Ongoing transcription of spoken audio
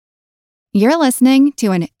You're listening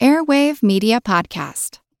to an Airwave Media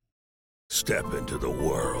Podcast. Step into the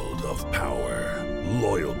world of power,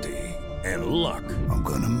 loyalty, and luck. I'm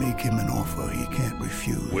gonna make him an offer he can't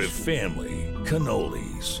refuse. With family,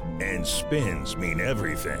 cannolis, and spins mean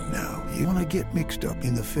everything. Now, you wanna get mixed up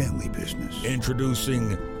in the family business.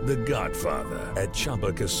 Introducing The Godfather at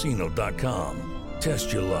ChumbaCasino.com.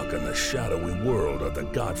 Test your luck in the shadowy world of The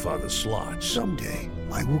Godfather slot. Someday,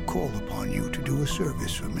 I will call upon you to do a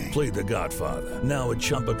service for me. Play The Godfather now at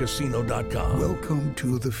ChumbaCasino.com. Welcome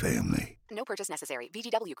to the family. No purchase necessary.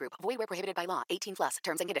 VGW Group. Void where prohibited by law. 18 plus.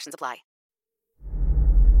 Terms and conditions apply.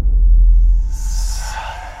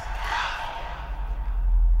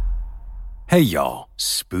 Hey y'all,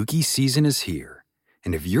 spooky season is here.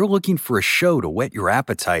 And if you're looking for a show to whet your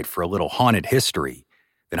appetite for a little haunted history,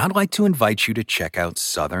 then I'd like to invite you to check out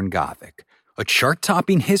Southern Gothic, a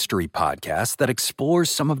chart-topping history podcast that explores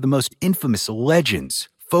some of the most infamous legends,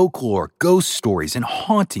 folklore, ghost stories, and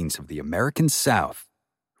hauntings of the American South.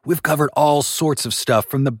 We've covered all sorts of stuff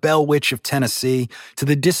from the Bell Witch of Tennessee to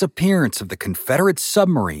the disappearance of the Confederate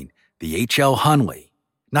submarine, the H.L. Hunley,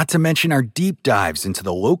 not to mention our deep dives into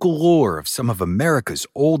the local lore of some of America's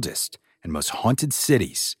oldest and most haunted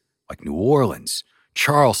cities, like New Orleans,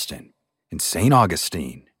 Charleston, and St.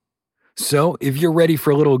 Augustine. So, if you're ready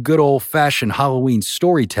for a little good old-fashioned Halloween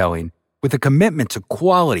storytelling with a commitment to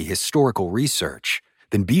quality historical research,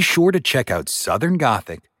 then be sure to check out Southern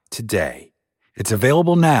Gothic today. It's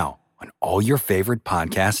available now on all your favorite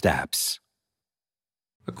podcast apps.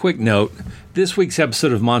 A quick note, this week's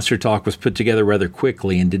episode of Monster Talk was put together rather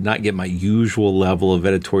quickly and did not get my usual level of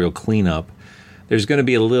editorial cleanup. There's going to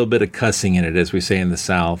be a little bit of cussing in it, as we say in the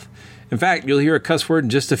South. In fact, you'll hear a cuss word in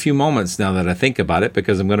just a few moments now that I think about it,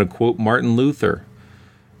 because I'm going to quote Martin Luther.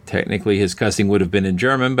 Technically, his cussing would have been in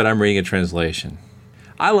German, but I'm reading a translation.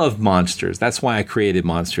 I love monsters. That's why I created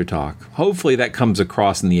Monster Talk. Hopefully that comes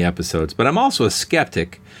across in the episodes, but I'm also a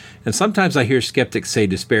skeptic, and sometimes I hear skeptics say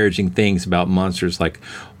disparaging things about monsters like,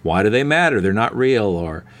 why do they matter? They're not real,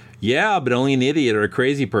 or, yeah, but only an idiot or a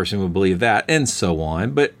crazy person would believe that, and so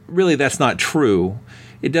on. But really, that's not true.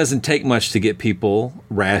 It doesn't take much to get people,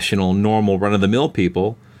 rational, normal, run-of-the-mill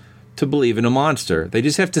people, to believe in a monster. They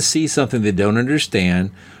just have to see something they don't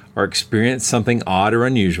understand or experience something odd or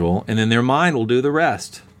unusual, and then their mind will do the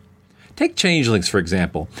rest. Take changelings, for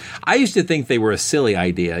example. I used to think they were a silly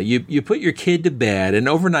idea. You put your kid to bed, and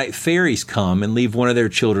overnight fairies come and leave one of their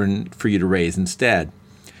children for you to raise instead.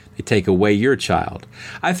 They take away your child.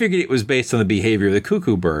 I figured it was based on the behavior of the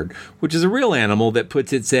cuckoo bird, which is a real animal that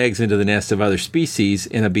puts its eggs into the nest of other species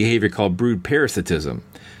in a behavior called brood parasitism.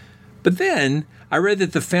 But then I read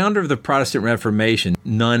that the founder of the Protestant Reformation,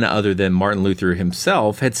 none other than Martin Luther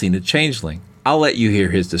himself, had seen a changeling. I'll let you hear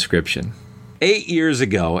his description. 8 years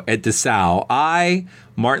ago at Dessau, I,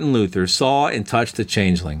 Martin Luther, saw and touched a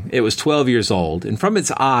changeling. It was 12 years old, and from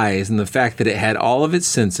its eyes and the fact that it had all of its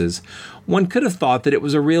senses, one could have thought that it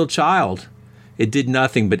was a real child. It did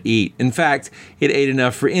nothing but eat. In fact, it ate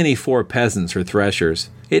enough for any 4 peasants or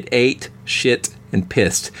threshers. It ate, shit, and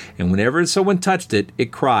pissed, and whenever someone touched it,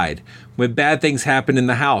 it cried. When bad things happened in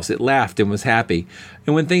the house, it laughed and was happy.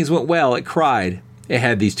 And when things went well, it cried. It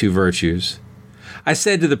had these 2 virtues. I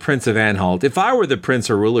said to the Prince of Anhalt, if I were the prince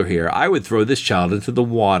or ruler here, I would throw this child into the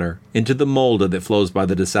water, into the Mulde that flows by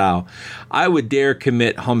the Dessau. I would dare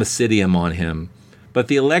commit homicidium on him. But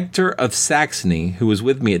the Elector of Saxony, who was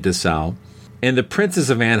with me at Dessau, and the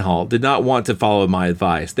Princes of Anhalt did not want to follow my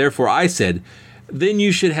advice. Therefore I said, then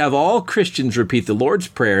you should have all Christians repeat the Lord's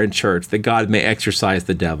Prayer in church that God may exorcise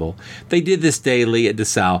the devil. They did this daily at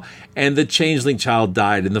Dessau, and the changeling child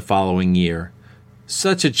died in the following year.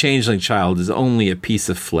 Such a changeling child is only a piece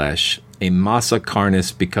of flesh, a massa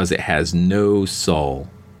carnis, because it has no soul.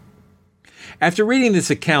 After reading this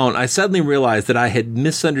account, I suddenly realized that I had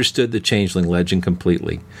misunderstood the changeling legend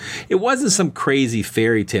completely. It wasn't some crazy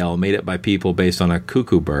fairy tale made up by people based on a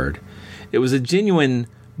cuckoo bird. It was a genuine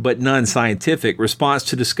but non-scientific response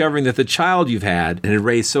to discovering that the child you've had and had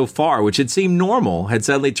raised so far, which had seemed normal, had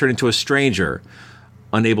suddenly turned into a stranger,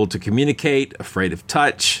 unable to communicate, afraid of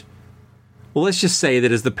touch. Well, let's just say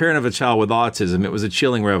that as the parent of a child with autism, it was a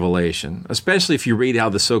chilling revelation, especially if you read how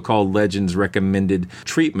the so-called legends recommended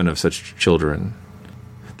treatment of such children.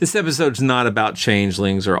 This episode's not about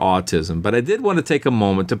changelings or autism, but I did want to take a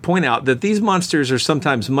moment to point out that these monsters are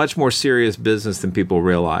sometimes much more serious business than people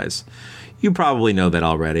realize. You probably know that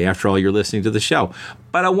already. After all, you're listening to the show.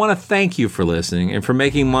 But I want to thank you for listening and for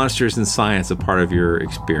making Monsters in Science a part of your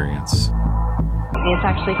experience. It's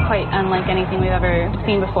actually quite unlike anything we've ever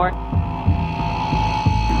seen before.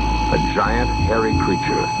 A giant, hairy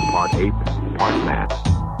creature, part ape, part man.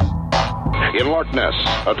 In Loch Ness,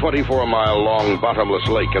 a 24-mile-long bottomless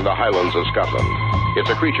lake in the Highlands of Scotland. It's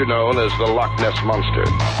a creature known as the Loch Ness Monster.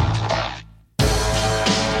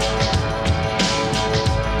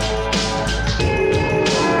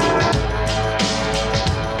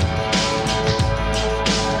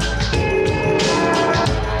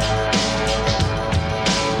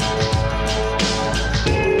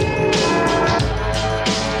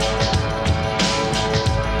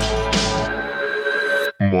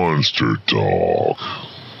 Monster Talk.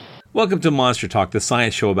 Welcome to Monster Talk, the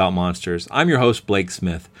science show about monsters. I'm your host, Blake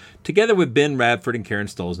Smith. Together with Ben Radford and Karen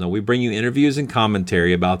Stolzno, we bring you interviews and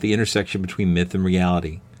commentary about the intersection between myth and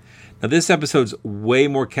reality. Now, this episode's way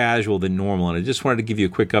more casual than normal, and I just wanted to give you a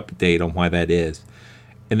quick update on why that is.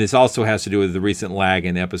 And this also has to do with the recent lag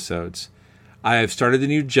in episodes. I have started a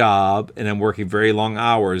new job, and I'm working very long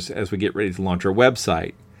hours as we get ready to launch our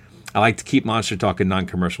website. I like to keep Monster Talk a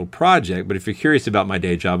non-commercial project, but if you're curious about my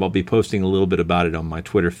day job, I'll be posting a little bit about it on my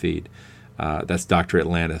Twitter feed. That's Dr.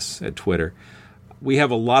 Atlantis at Twitter. We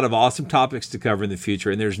have a lot of awesome topics to cover in the future,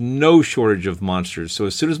 and there's no shortage of monsters. So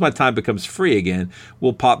as soon as my time becomes free again,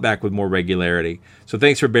 we'll pop back with more regularity. So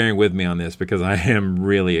thanks for bearing with me on this, because I am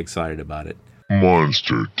really excited about it.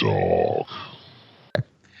 Monster Talk.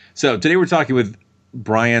 So today we're talking with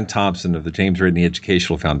Brian Thompson of the James Ridney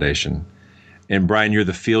Educational Foundation. And Brian, you're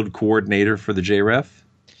the field coordinator for the JREF?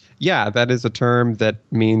 Yeah, that is a term that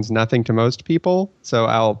means nothing to most people. So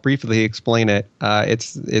I'll briefly explain it.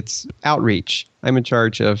 It's outreach. I'm in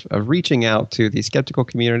charge of reaching out to the skeptical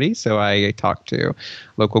community. So I talk to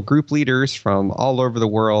local group leaders from all over the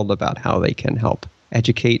world about how they can help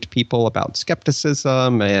educate people about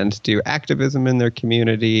skepticism and do activism in their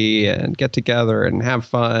community and get together and have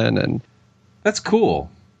fun. And that's cool.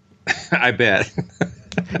 I bet.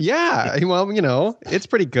 Yeah, well, you know, it's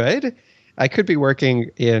pretty good. I could be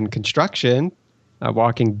working in construction,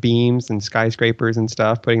 walking beams and skyscrapers and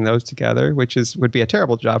stuff, putting those together, which would be a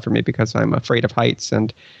terrible job for me because I'm afraid of heights,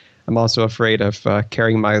 and I'm also afraid of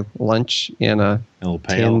carrying my lunch in a little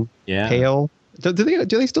pail. Pail. Do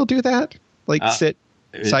they still do that? Like sit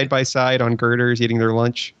side by side on girders eating their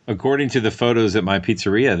lunch? According to the photos at my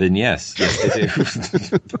pizzeria, then yes they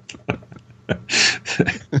do.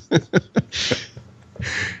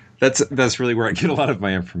 That's really where I get a lot of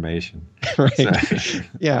my information. Right. So.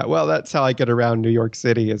 Yeah, well, that's how I get around New York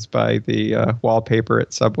City, is by the wallpaper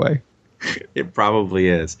at Subway. It probably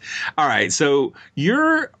is. All right, so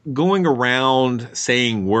you're going around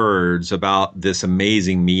saying words about this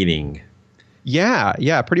amazing meeting.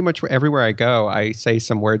 Yeah, pretty much everywhere I go, I say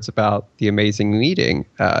some words about the amazing meeting.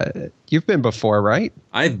 You've been before, right?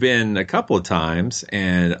 I've been a couple of times,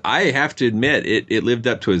 and I have to admit, it lived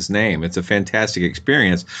up to its name. It's a fantastic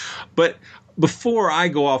experience. But before I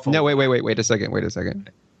go off... No, wait a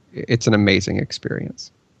second. It's an amazing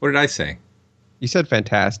experience. What did I say? You said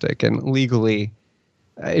fantastic, and legally,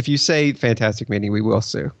 if you say fantastic meeting, we will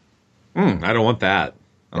sue. I don't want that.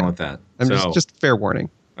 I don't want that. I'm just fair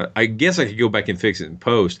warning. I guess I could go back and fix it in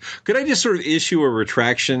post. Could I just sort of issue a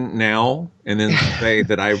retraction now and then say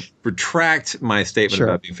that I retract my statement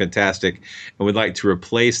about being fantastic and would like to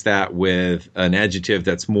replace that with an adjective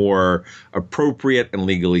that's more appropriate and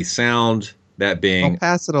legally sound, that being... I'll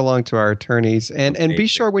pass it along to our attorneys. And be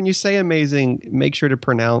sure when you say amazing, make sure to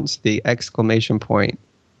pronounce the exclamation point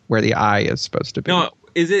where the I is supposed to be. No,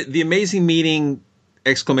 is it the amazing meeting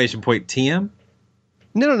exclamation point TM?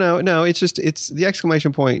 No. It's the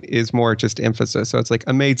exclamation point is more just emphasis. So it's like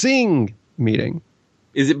amazing meeting.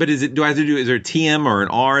 Do I have to do, is there a TM or an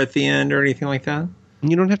R at the end or anything like that?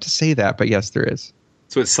 You don't have to say that, but yes, there is.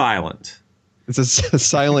 So it's silent. It's a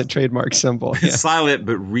silent trademark symbol. It's silent,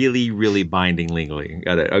 but really, really binding legally.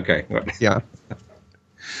 Got it. Okay. Yeah.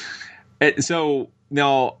 So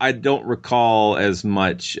now I don't recall as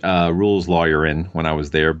much rules lawyering when I was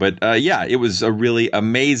there, but it was a really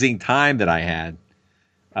amazing time that I had.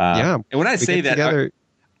 And when I say that,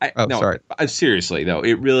 sorry. Seriously though,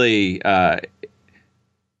 it really, I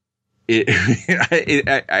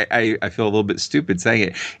feel a little bit stupid saying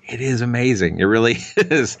it. It is amazing. It really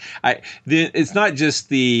is. It's not just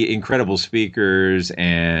the incredible speakers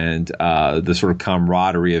and the sort of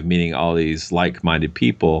camaraderie of meeting all these like-minded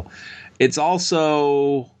people. It's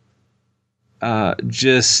also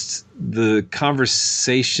just the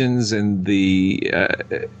conversations and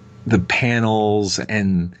the panels,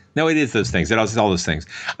 and no, it is those things. It's all those things.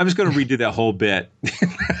 I'm just going to redo that whole bit.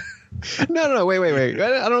 No, wait.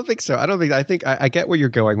 I don't think so. I think I get where you're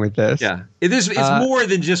going with this. Yeah. It's more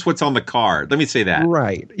than just what's on the card. Let me say that.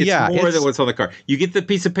 Right. It's more than what's on the card. You get the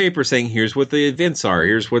piece of paper saying, here's what the events are.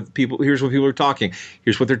 Here's what people are talking.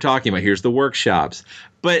 Here's what they're talking about. Here's the workshops.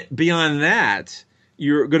 But beyond that,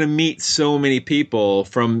 you're going to meet so many people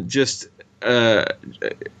from just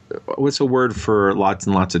what's a word for lots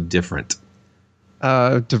and lots of different?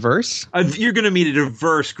 Diverse. You're going to meet a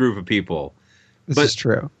diverse group of people. This is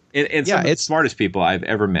true. And some of the smartest people I've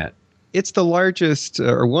ever met. It's the largest,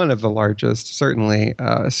 or one of the largest, certainly,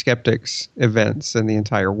 skeptics events in the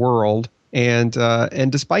entire world. And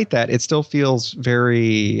despite that, it still feels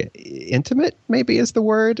very intimate, maybe is the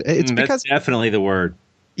word. It's because that's definitely the word.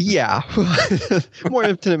 Yeah, more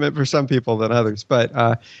intimate for some people than others. But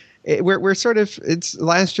we're sort of, it's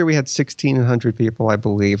last year we had 1,600 people, I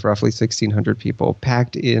believe, roughly 1,600 people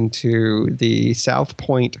packed into the South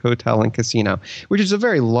Point Hotel and Casino, which is a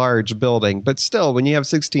very large building. But still, when you have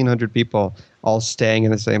 1,600 people all staying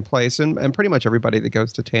in the same place, and pretty much everybody that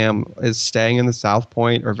goes to TAM is staying in the South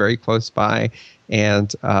Point or very close by.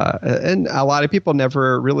 And a lot of people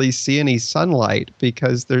never really see any sunlight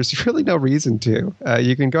because there's really no reason to.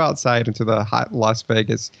 You can go outside into the hot Las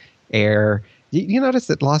Vegas air. You notice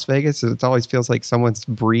that Las Vegas, it always feels like someone's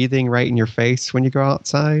breathing right in your face when you go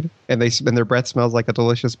outside, and their breath smells like a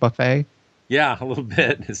delicious buffet. Yeah, a little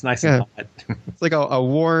bit. It's nice and hot. It's like a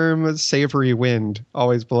warm, savory wind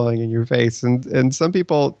always blowing in your face, and some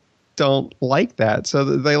people don't like that, so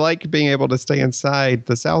they like being able to stay inside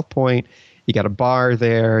the South Point. You got a bar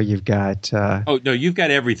there. You've got oh no, you've got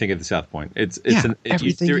everything at the South Point. There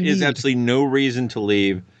is absolutely no reason to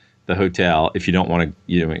leave the hotel if you don't want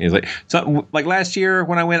to. It's like last year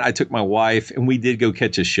when I went, I took my wife and we did go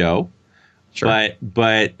catch a show. Sure.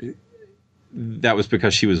 But that was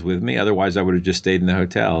because she was with me. Otherwise, I would have just stayed in the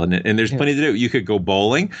hotel. And there's plenty to do. You could go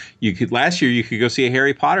bowling. Last year you could go see a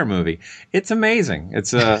Harry Potter movie. It's amazing.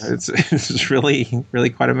 It's really really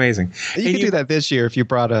quite amazing. You could do that this year if you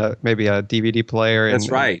brought maybe a DVD player. That's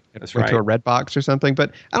right. That's right. To a Redbox or something.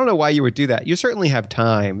 But I don't know why you would do that. You certainly have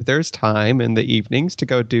time. There's time in the evenings to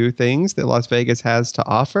go do things that Las Vegas has to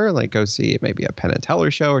offer, like go see maybe a Penn and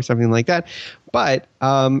Teller show or something like that. But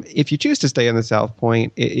if you choose to stay in the South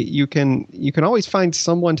Point, you can always find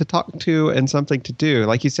someone to talk to and something to do.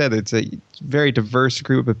 Like you said, it's a very diverse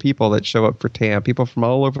group of people that show up for TAM, people from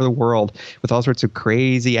all over the world with all sorts of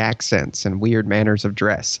crazy accents and weird manners of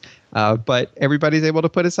dress. But everybody's able to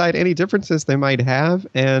put aside any differences they might have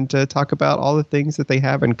and talk about all the things that they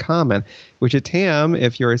have in common, which at TAM,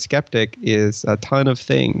 if you're a skeptic, is a ton of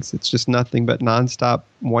things. It's just nothing but nonstop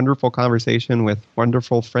wonderful conversation with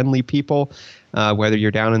wonderful, friendly people, whether you're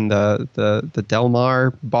down in the Del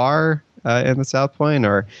Mar bar in the South Point,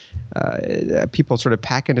 or people sort of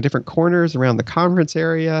pack into different corners around the conference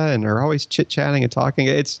area and are always chit-chatting and talking.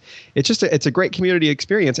 It's a great community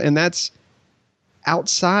experience, and that's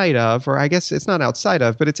outside of, or I guess it's not outside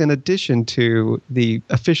of, but it's in addition to the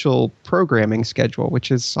official programming schedule,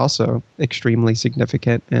 which is also extremely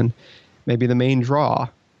significant and maybe the main draw.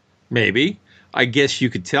 Maybe. I guess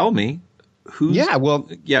you could tell me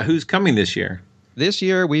who's coming this year. This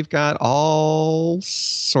year we've got all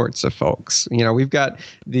sorts of folks. We've got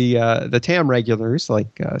the TAM regulars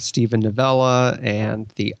like Steven Novella and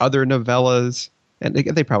the other novellas, and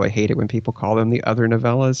they probably hate it when people call them the other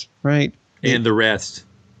novellas, right? And the rest.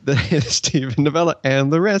 Steven Novella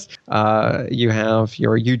and the rest. You have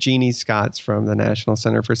your Eugenie Scotts from the National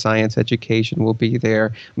Center for Science Education will be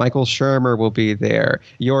there. Michael Shermer will be there.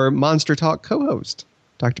 Your Monster Talk co-host,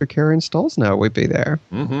 Dr. Karen Stolznow, will be there.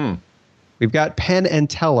 Mm-hmm. We've got Penn and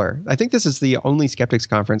Teller. I think this is the only Skeptics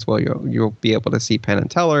Conference where you'll be able to see Penn and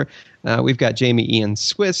Teller. We've got Jamie Ian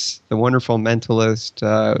Swiss, the wonderful mentalist.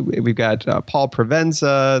 We've got Paul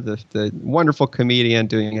Provenza, the wonderful comedian,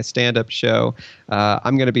 doing a stand-up show.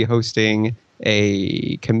 I'm going to be hosting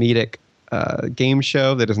a comedic game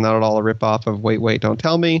show that is not at all a ripoff of Wait, Wait, Don't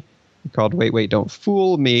Tell Me, called Wait, Wait, Don't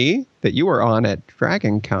Fool Me, that you were on at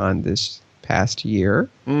Dragon Con this past year.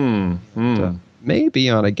 May be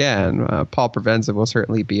on again. Paul Provenza will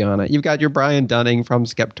certainly be on it. You've got your Brian Dunning from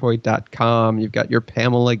Skeptoid.com. You've got your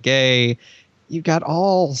Pamela Gay. You've got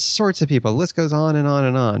all sorts of people. The list goes on and on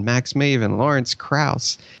and on. Max Maven, Lawrence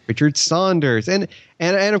Krauss, Richard Saunders, and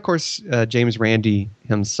of course James Randi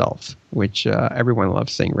himself, which everyone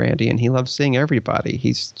loves seeing Randi, and he loves seeing everybody.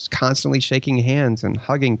 He's constantly shaking hands and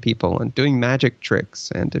hugging people and doing magic tricks.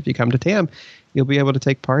 And if you come to TAM, you'll be able to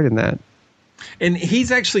take part in that. And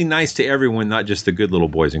he's actually nice to everyone, not just the good little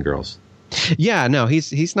boys and girls. Yeah, no,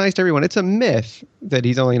 he's nice to everyone. It's a myth that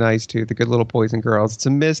he's only nice to the good little boys and girls. It's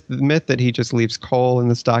a myth that he just leaves coal in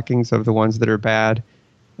the stockings of the ones that are bad.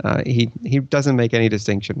 He doesn't make any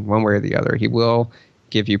distinction one way or the other. He will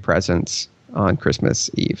give you presents on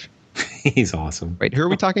Christmas Eve. He's awesome. Wait, who are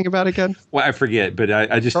we talking about again? Well, I forget, but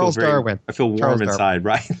I just Charles Darwin. I feel warm inside,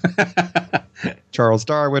 right? Charles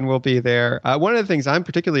Darwin will be there. One of the things I'm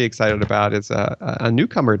particularly excited about is a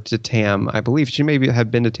newcomer to TAM. I believe she may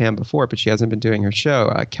have been to TAM before, but she hasn't been doing her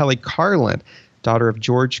show. Kelly Carlin, daughter of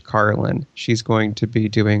George Carlin. She's going to be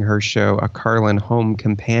doing her show, A Carlin Home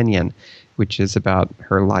Companion, which is about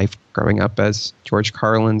her life growing up as George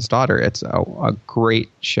Carlin's daughter. It's a great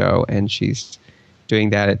show, and she's doing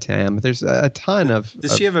that at TAM. There's a ton of...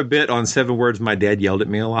 Does she have a bit on 7 words my dad yelled at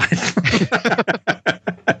me a lot?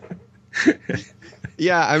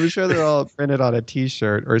 Yeah, I'm sure they're all printed on a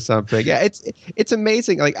T-shirt or something. Yeah, it's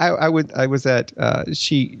amazing. Like I was at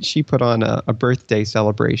she put on a birthday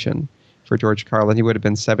celebration for George Carlin. He would have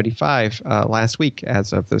been 75 last week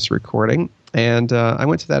as of this recording, and I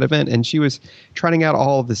went to that event, and she was trotting out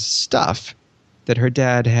all this stuff that her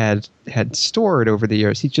dad had stored over the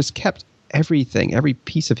years. He just kept everything, every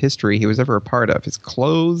piece of history he was ever a part of, his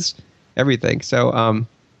clothes, everything. So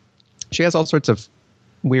she has all sorts of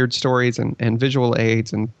weird stories and visual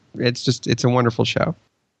aids, and it's a wonderful show.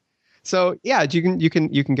 So yeah, you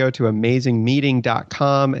can go to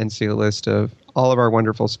amazingmeeting.com and see a list of all of our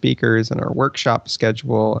wonderful speakers and our workshop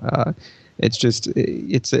schedule. It's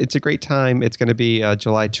a great time. It's going to be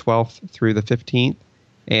July 12th through the 15th.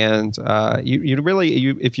 And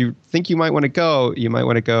if you think you might want to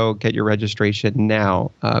go get your registration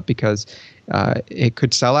now, because it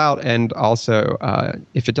could sell out. And also,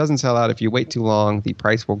 if it doesn't sell out, if you wait too long, the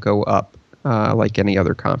price will go up like any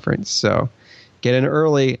other conference. So get in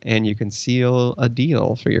early and you can seal a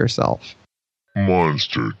deal for yourself.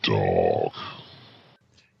 Monster Talk.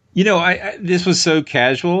 You know, this was so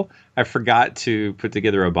casual, I forgot to put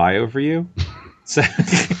together a bio for you. So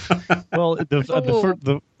well,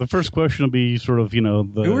 the first question will be sort of, who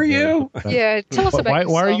are you? Yeah, tell us about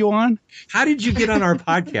yourself. Why are you on? How did you get on our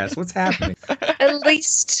podcast? What's happening? At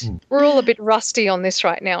least we're all a bit rusty on this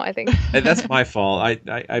right now, I think. That's my fault.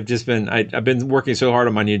 I've been working so hard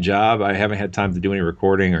on my new job. I haven't had time to do any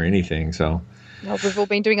recording or anything. So well, we've all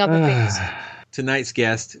been doing other things. Tonight's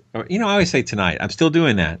guest, I always say tonight. I'm still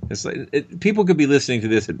doing that. People could be listening to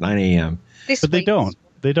this at 9 a.m. But they don't.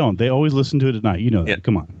 They don't. They always listen to it at night. You know that. Yeah.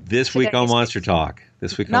 Come on. This week on Monster Talk.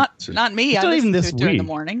 Not me. I listen to it during the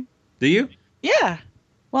morning. Do you? Yeah.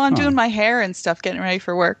 Well, I'm doing my hair and stuff, getting ready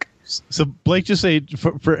for work. So Blake, just say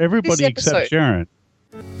for everybody except Sharon.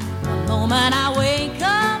 The moment I wake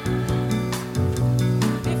up,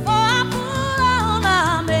 before I put on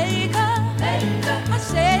my makeup, I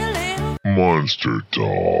say a little Monster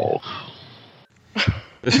Talk.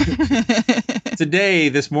 Today,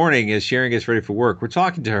 this morning, as Sharon gets ready for work, we're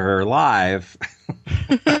talking to her live.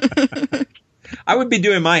 I would be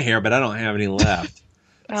doing my hair, but I don't have any left.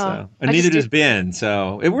 And neither does Ben.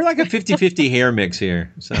 So we're like a 50-50 hair mix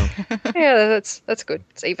here. So yeah, that's good.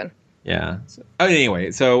 It's even. Yeah.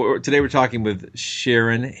 Anyway, so today we're talking with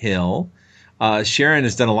Sharon Hill. Sharon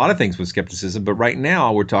has done a lot of things with skepticism, but right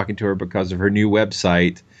now we're talking to her because of her new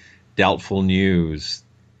website, Doubtful News.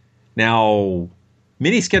 Now,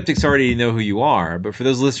 many skeptics already know who you are, but for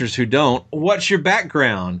those listeners who don't, what's your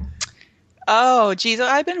background? Oh, geez.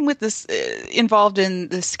 I've been involved in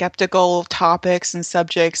the skeptical topics and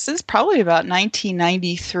subjects since probably about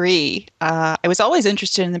 1993. I was always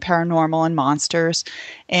interested in the paranormal and monsters.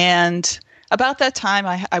 And about that time,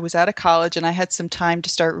 I was out of college and I had some time to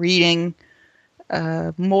start reading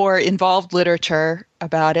more involved literature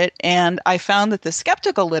about it. And I found that the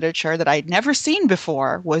skeptical literature that I'd never seen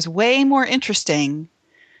before was way more interesting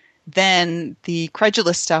than the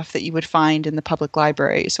credulous stuff that you would find in the public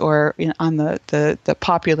libraries or on the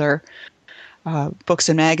popular books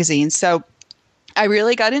and magazines. So I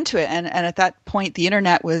really got into it. And at that point, the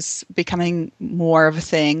internet was becoming more of a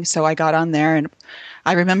thing. So I got on there, and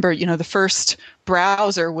I remember, the first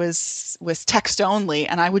browser was text only,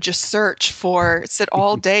 and I would just sit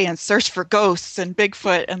all day and search for ghosts and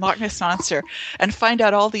Bigfoot and Loch Ness Monster and find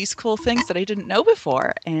out all these cool things that I didn't know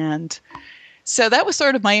before. And so that was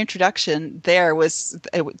sort of my introduction. The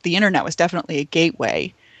internet was definitely a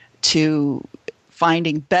gateway to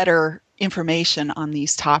finding better information on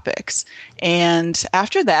these topics. And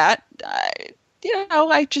after that,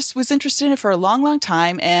 I just was interested in it for a long, long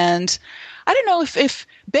time. And I don't know if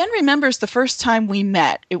Ben remembers the first time we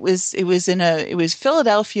met. It was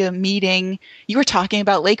Philadelphia meeting. You were talking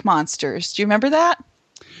about lake monsters. Do you remember that?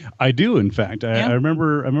 I do, in fact. Yeah. I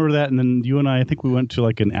remember that, and then you and I think we went to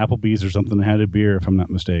like an Applebee's or something and had a beer, if I'm not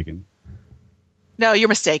mistaken. No, you're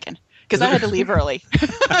mistaken, because I had to leave early.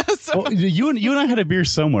 Well, you and I had a beer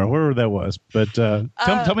somewhere, wherever that was. But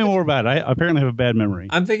tell me more about it. I apparently have a bad memory.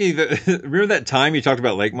 I'm thinking remember that time you talked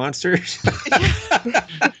about lake monsters?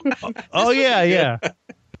 Oh, yeah.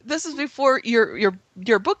 before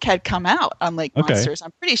your book had come out on Lake Monsters.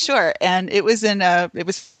 I'm pretty sure, and it was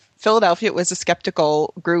Philadelphia. It was a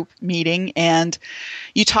skeptical group meeting, and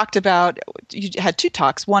you had two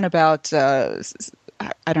talks. One about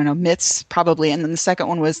I don't know, myths probably, and then the second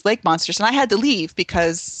one was Lake Monsters. And I had to leave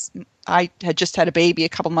because I had just had a baby a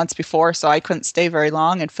couple months before, so I couldn't stay very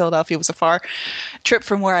long, and Philadelphia was a far trip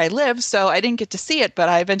from where I live, so I didn't get to see it, but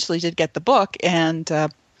I eventually did get the book, and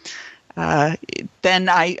then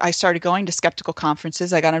I started going to skeptical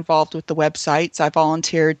conferences. I got involved with the websites. I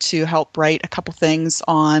volunteered to help write a couple things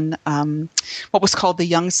on what was called the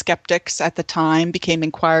Young Skeptics at the time, became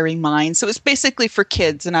Inquiring Minds. So it was basically for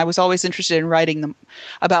kids, and I was always interested in writing them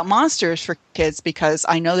about monsters for kids because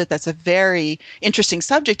I know that that's a very interesting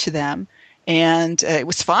subject to them, and it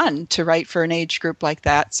was fun to write for an age group like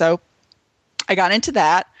that. So I got into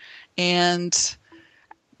that, and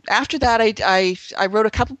after that, I wrote a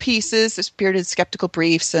couple pieces, appeared in skeptical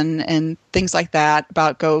briefs and things like that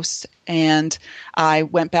about ghosts. And I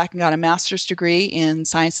went back and got a master's degree in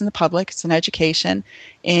science in the public. It's an education,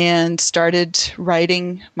 and started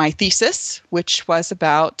writing my thesis, which was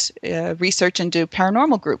about research into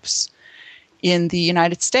paranormal groups in the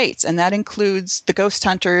United States. And that includes the ghost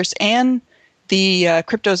hunters and the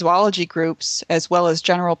cryptozoology groups, as well as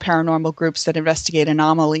general paranormal groups that investigate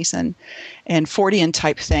anomalies and Fortean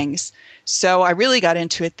type things. So I really got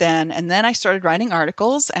into it then. And then I started writing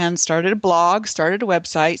articles and started a blog, started a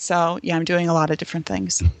website. So yeah, I'm doing a lot of different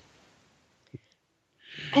things.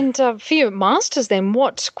 And for your masters then,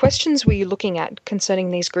 what questions were you looking at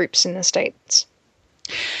concerning these groups in the States?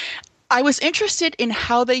 I was interested in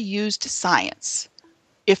how they used science.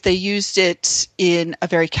 If they used it in a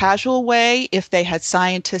very casual way, if they had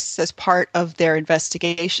scientists as part of their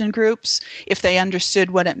investigation groups, if they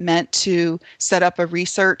understood what it meant to set up a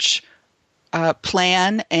research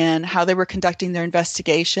plan and how they were conducting their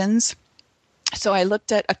investigations. So I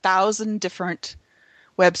looked at 1,000 different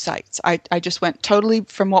websites. I just went totally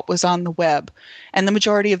from what was on the web. And the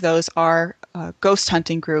majority of those are ghost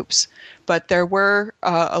hunting groups. But there were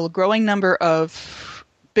a growing number of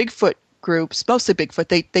Bigfoot groups, mostly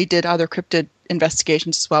Bigfoot. They did other cryptid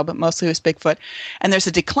investigations as well, but mostly it was Bigfoot. And there's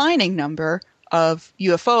a declining number of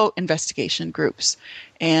UFO investigation groups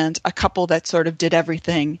and a couple that sort of did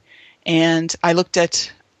everything. And I looked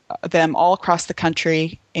at them all across the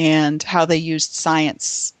country and how they used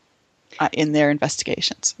science in their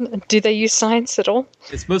investigations. Do they use science at all?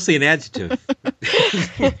 It's mostly an adjective.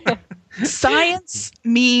 Science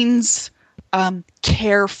means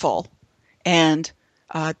careful, and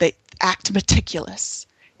they act meticulous.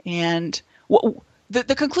 And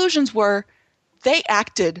the conclusions were they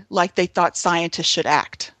acted like they thought scientists should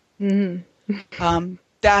act. Mm-hmm.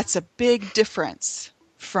 That's a big difference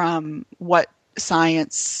from what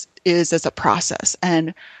science is as a process.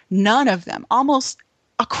 And none of them, almost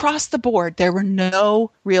across the board, there were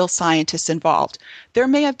no real scientists involved. There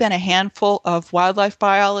may have been a handful of wildlife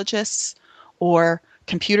biologists or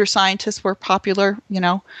computer scientists were popular,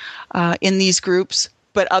 in these groups.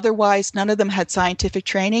 But otherwise, none of them had scientific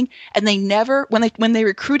training, and they never, when they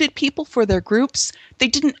recruited people for their groups, they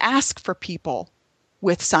didn't ask for people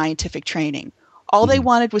with scientific training. All they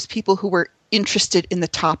wanted was people who were interested in the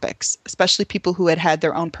topics, especially people who had had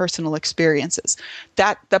their own personal experiences.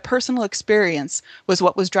 The personal experience was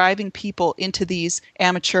what was driving people into these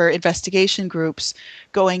amateur investigation groups,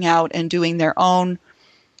 going out and doing their own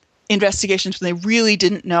investigations when they really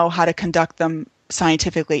didn't know how to conduct them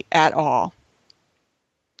scientifically at all.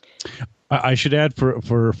 I should add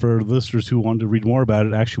for listeners who want to read more about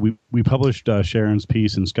it, actually, we published Sharon's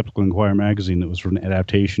piece in Skeptical Inquirer magazine that was an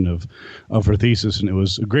adaptation of her thesis, and it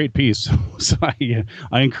was a great piece. So I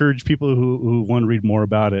encourage people who want to read more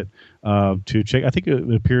about it to check. I think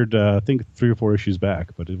it appeared 3 or 4 issues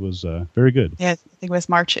back, but it was very good. Yeah, I think it was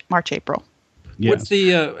March, April. Yes. What's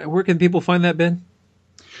the where can people find that, Ben?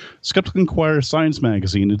 Skeptical Inquirer Science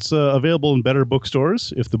Magazine. It's available in better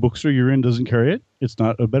bookstores. If the bookstore you're in doesn't carry it, it's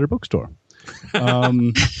not a better bookstore.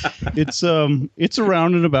 It's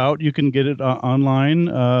around and about. You can get it online.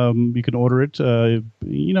 You can order it.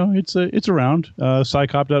 It's around.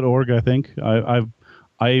 Psycop.org, I think.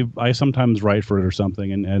 I sometimes write for it or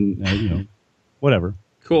something, and whatever.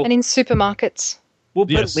 Cool. And in supermarkets. We'll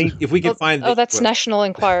put a link if we can find. That's National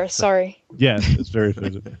Enquirer. Sorry. Yes, it's very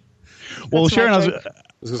good. Well, Sharon, I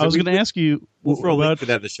was going to ask you. We'll throw a link for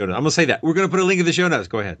that in the show notes. I'm going to say that. We're going to put a link in the show notes.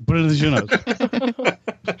 Go ahead. Put it in the show notes.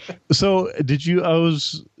 So I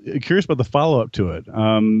was curious about the follow-up to it.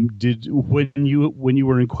 When you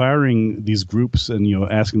were inquiring these groups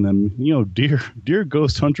and asking them, dear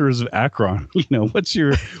ghost hunters of Akron, what's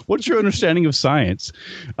your understanding of science?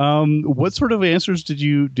 What sort of answers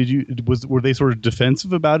were they sort of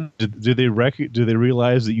defensive about it? Did they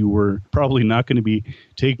realize that you were probably not going to be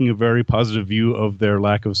taking a very positive view of their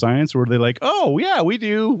lack of science, or were they like, oh yeah, we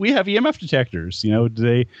have EMF detectors?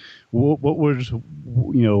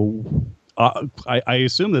 I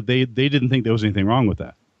assume that they didn't think there was anything wrong with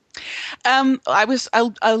that. I was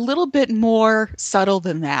a little bit more subtle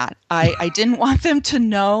than that. I didn't want them to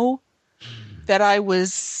know that I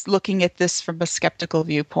was looking at this from a skeptical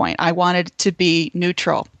viewpoint. I wanted it to be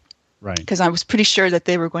neutral. Right. Because I was pretty sure that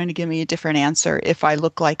they were going to give me a different answer if I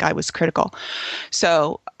looked like I was critical.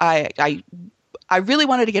 So I really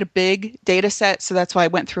wanted to get a big data set, so that's why I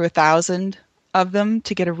went through 1,000 of them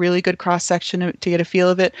to get a really good cross-section, to get a feel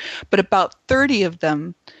of it. But about 30 of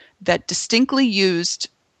them that distinctly used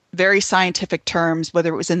very scientific terms,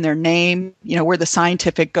 whether it was in their name, we're the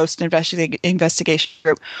scientific ghost investigation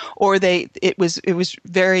group, or it was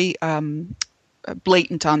very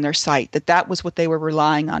blatant on their site that was what they were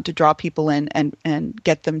relying on to draw people in and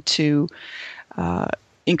get them to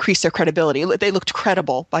increase their credibility. They looked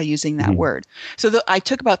credible by using that word. So I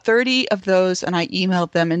took about 30 of those and I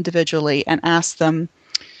emailed them individually and asked them,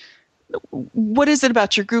 what is it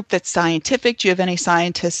about your group that's scientific? Do you have any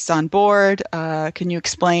scientists on board? Can you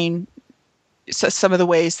explain some of the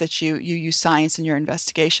ways that you use science in your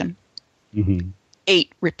investigation? Mm-hmm.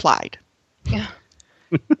 8 replied. Yeah.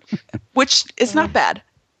 Which is not bad.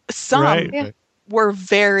 Some were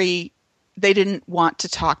they didn't want to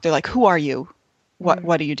talk. They're like, who are you?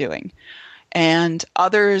 What are you doing? And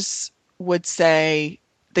others would say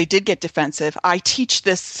they did get defensive. I teach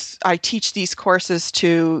these courses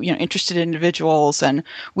to interested individuals, and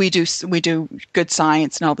we do good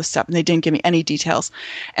science and all this stuff. And they didn't give me any details.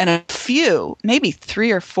 And a few, maybe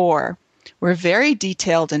 3 or 4, were very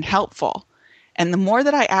detailed and helpful. And the more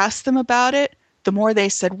that I asked them about it, the more they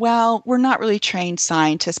said, well, we're not really trained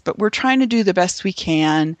scientists, but we're trying to do the best we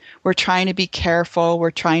can. We're trying to be careful. We're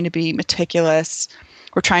trying to be meticulous.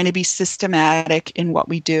 We're trying to be systematic in what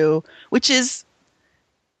we do, which is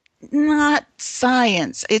not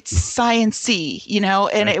science. It's science-y,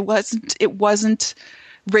 and it wasn't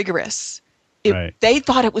rigorous. They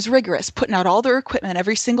thought it was rigorous, putting out all their equipment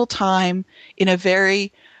every single time in a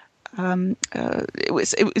very, it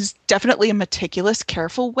was definitely a meticulous,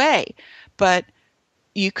 careful way. But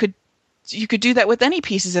you could do that with any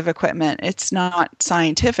pieces of equipment. It's not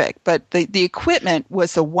scientific, but the equipment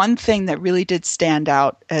was the one thing that really did stand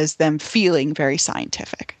out as them feeling very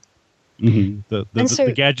scientific. Mm-hmm.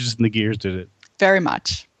 The gadgets and the gears did it. Very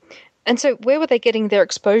much. And so where were they getting their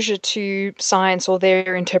exposure to science or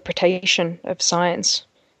their interpretation of science?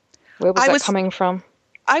 Where was that coming from?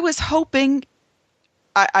 I was hoping,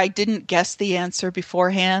 I didn't guess the answer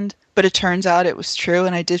beforehand, but it turns out it was true,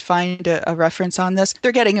 and I did find a reference on this.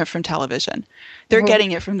 They're getting it from television. They're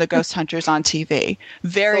getting it from the ghost hunters on TV.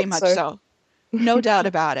 Very much so. No doubt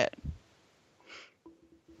about it.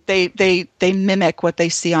 They mimic what they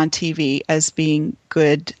see on TV as being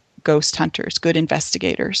good ghost hunters, good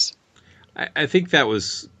investigators. I think that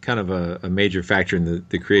was kind of a major factor in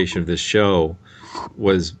the creation of this show,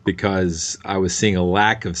 was because I was seeing a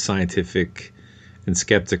lack of scientific and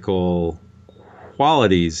skeptical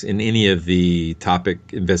qualities in any of the topic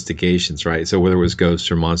investigations, right? So whether it was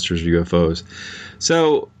ghosts or monsters or UFOs.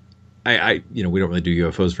 So I we don't really do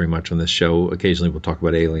UFOs very much on this show. Occasionally we'll talk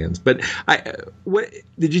about aliens. But what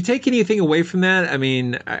did you take anything away from that? I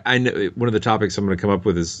mean, I know one of the topics I'm going to come up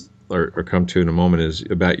with is, or come to in a moment, is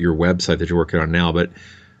about your website that you're working on now. But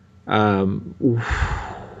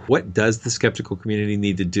what does the skeptical community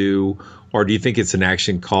need to do? Or do you think it's an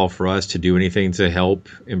action call for us to do anything to help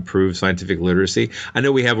improve scientific literacy? I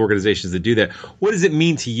know we have organizations that do that. What does it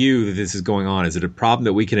mean to you that this is going on? Is it a problem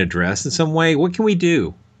that we can address in some way? What can we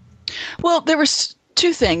do? Well, there were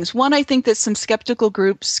 2 things. One, I think that some skeptical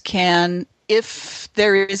groups can, if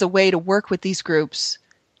there is a way to work with these groups,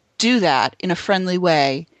 do that in a friendly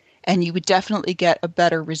way, and you would definitely get a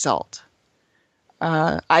better result.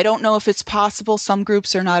 I don't know if it's possible. Some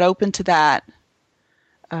groups are not open to that.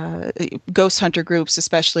 Ghost hunter groups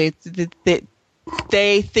especially,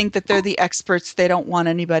 they think that they're the experts. They don't want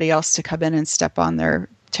anybody else to come in and step on their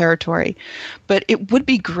territory. But it would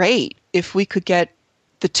be great if we could get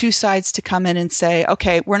the 2 sides to come in and say,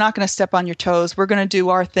 okay, we're not going to step on your toes. We're going to do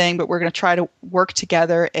our thing, but we're going to try to work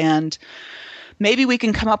together, and maybe we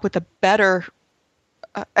can come up with a better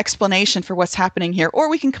explanation for what's happening here. Or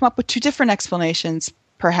we can come up with 2 different explanations.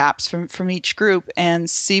 perhaps from each group and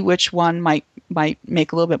see which one might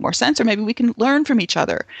make a little bit more sense, or maybe we can learn from each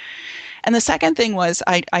other. And the second thing was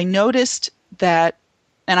I noticed that,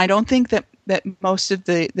 and I don't think that most of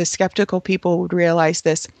the skeptical people would realize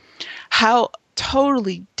this, how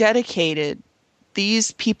totally dedicated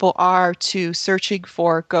these people are to searching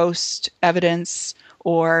for ghost evidence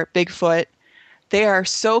or Bigfoot. They are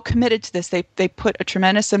so committed to this. They put a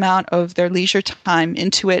tremendous amount of their leisure time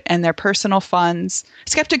into it and their personal funds.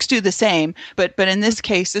 Skeptics do the same, but in this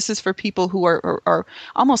case, this is for people who are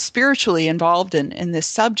almost spiritually involved in this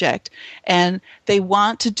subject, and they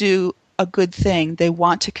want to do a good thing. They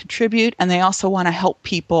want to contribute, and they also want to help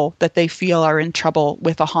people that they feel are in trouble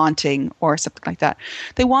with a haunting or something like that.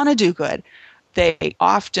 They want to do good. They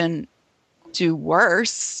often do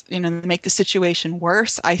worse, make the situation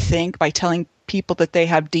worse, I think, by telling people that they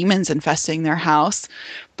have demons infesting their house.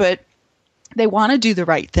 But they want to do the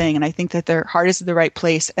right thing, and I think that their heart is in the right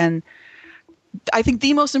place. And I think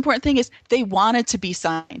the most important thing is they want it to be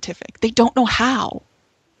scientific. They don't know how.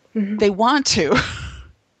 Mm-hmm. They want to.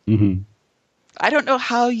 Mm-hmm. I don't know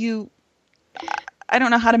how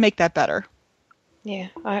to make that better. Yeah,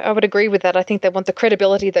 I would agree with that. I think they want the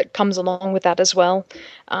credibility that comes along with that as well.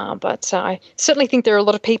 But I certainly think there are a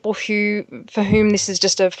lot of people for whom this is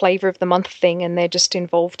just a flavor of the month thing, and they're just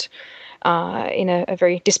involved in a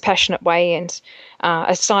very dispassionate way. And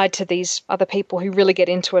aside to these other people who really get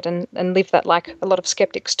into it and live that like a lot of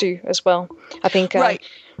skeptics do as well. I think a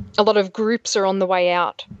lot of groups are on the way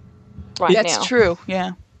out now. That's true,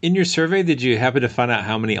 yeah. In your survey, did you happen to find out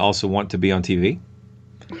how many also want to be on TV?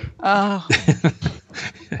 Oh,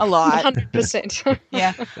 a lot. 100%.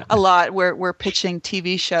 Yeah, a lot. We're pitching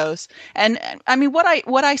TV shows, and I mean, what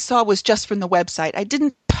I saw was just from the website. I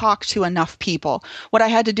didn't talk to enough people. What I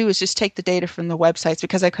had to do was just take the data from the websites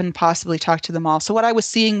because I couldn't possibly talk to them all. So what I was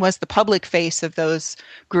seeing was the public face of those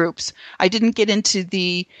groups. I didn't get into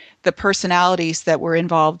the personalities that were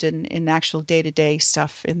involved in actual day-to-day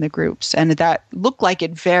stuff in the groups, and that looked like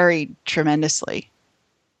it varied tremendously.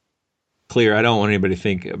 Clear. I don't want anybody to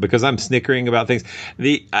think, because I'm snickering about things.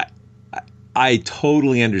 I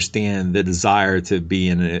totally understand the desire to be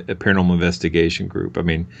in a paranormal investigation group. I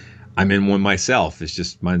mean, I'm in one myself. It's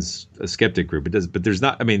just mine's a skeptic group. But there's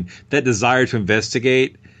not. I mean, that desire to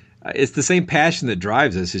investigate. It's the same passion that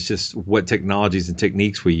drives us. It's just what technologies and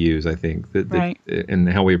techniques we use. I think right. And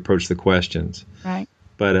how we approach the questions. Right.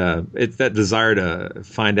 But it's that desire to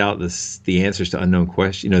find out the answers to unknown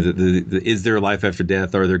questions. Is there a life after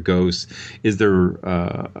death? Are there ghosts? Is there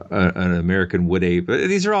an American wood ape?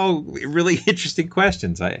 These are all really interesting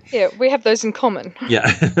questions. Yeah, we have those in common.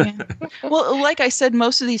 Yeah. Yeah. Well, like I said,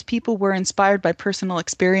 most of these people were inspired by personal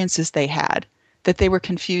experiences they had that they were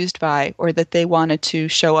confused by, or that they wanted to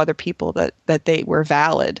show other people that they were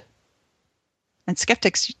valid. And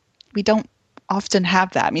skeptics, we don't often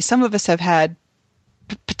have that. I mean, some of us have had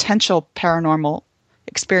potential paranormal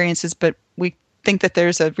experiences, but we think that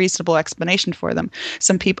there's a reasonable explanation for them.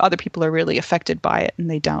 Other people are really affected by it, and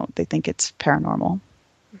they don't. They think it's paranormal.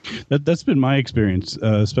 That's been my experience,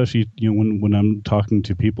 especially when I'm talking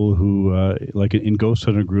to people who like in ghost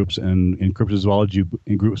hunter groups and in cryptozoology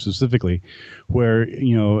in groups specifically, where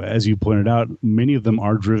as you pointed out, many of them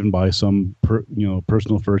are driven by some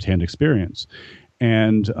personal firsthand experience.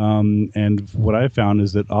 And what I found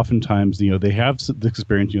is that oftentimes, they have this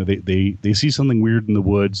experience, they see something weird in the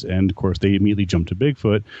woods, and of course they immediately jump to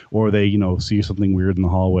Bigfoot, or they, see something weird in the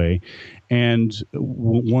hallway. And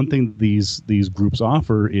one thing these groups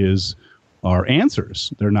offer are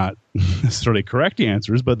answers. They're not necessarily correct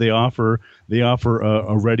answers, but they offer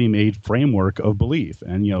a ready-made framework of belief.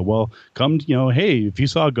 And come, hey, if you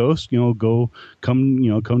saw a ghost,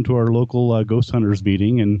 come to our local ghost hunters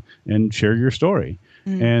meeting and share your story.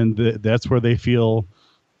 Mm-hmm. And that's where they feel,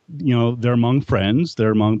 they're among friends,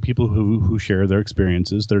 they're among people who share their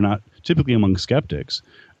experiences. They're not typically among skeptics.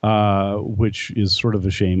 Which is sort of a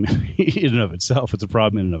shame in and of itself. It's a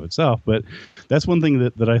problem in and of itself. But that's one thing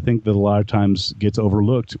that I think that a lot of times gets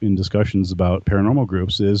overlooked in discussions about paranormal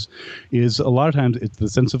groups is a lot of times it's the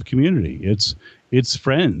sense of community. It's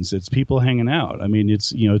friends. It's people hanging out. I mean,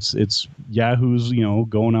 it's yahoos,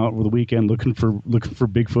 going out over the weekend looking for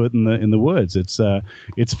Bigfoot in the woods.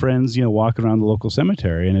 It's friends, walking around the local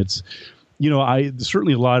cemetery, and it's. I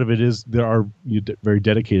certainly a lot of it is there are very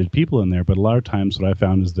dedicated people in there, but a lot of times what I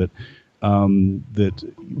found is that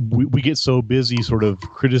we get so busy sort of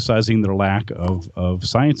criticizing their lack of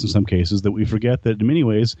science in some cases that we forget that in many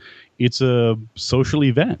ways it's a social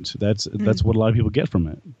event. That's what a lot of people get from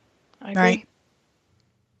it. I agree. Right.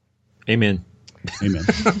 Amen. Amen.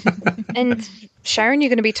 And Sharon, you're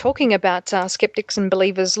going to be talking about skeptics and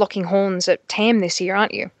believers locking horns at TAM this year,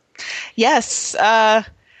 aren't you? Yes.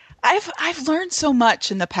 I've learned so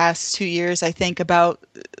much in the past 2 years, I think, about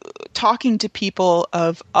talking to people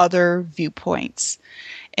of other viewpoints.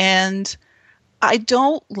 And I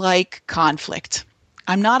don't like conflict.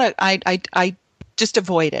 I just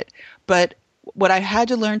avoid it. But what I had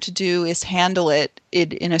to learn to do is handle it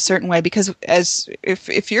in a certain way, because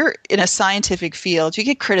if you're in a scientific field, you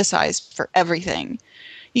get criticized for everything.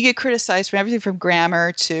 You get criticized for everything from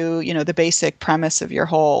grammar to, the basic premise of your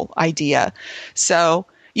whole idea. So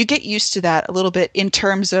you get used to that a little bit in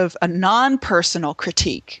terms of a non-personal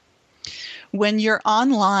critique. When you're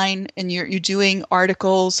online and you're doing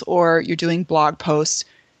articles or you're doing blog posts,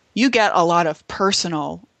 you get a lot of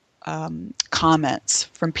personal comments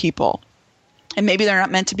from people. And maybe they're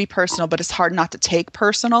not meant to be personal, but it's hard not to take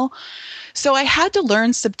personal. So I had to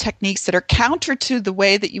learn some techniques that are counter to the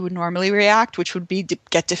way that you would normally react, which would be to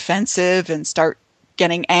get defensive and start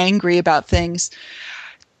getting angry about things.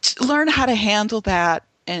 To learn how to handle that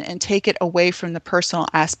and take it away from the personal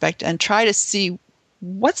aspect and try to see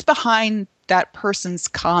what's behind that person's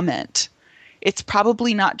comment. It's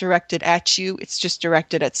probably not directed at you. It's just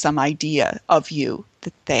directed at some idea of you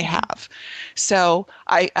that they have. So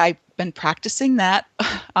I've been practicing that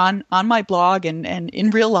on my blog and in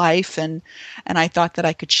real life. And I thought that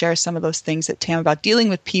I could share some of those things at TAM about dealing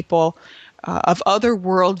with people of other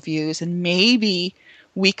worldviews. And maybe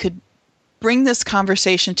we could bring this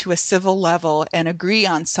conversation to a civil level and agree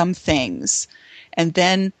on some things, and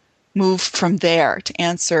then move from there to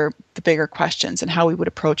answer the bigger questions and how we would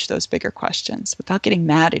approach those bigger questions without getting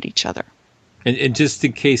mad at each other. And just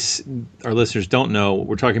in case our listeners don't know,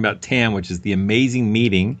 we're talking about TAM, which is the amazing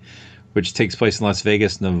meeting, which takes place in Las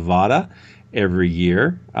Vegas, Nevada, every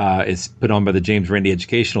year. It's put on by the James Randi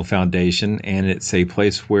Educational Foundation, and it's a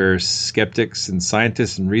place where skeptics and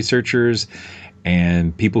scientists and researchers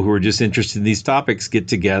and people who are just interested in these topics get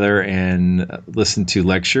together and listen to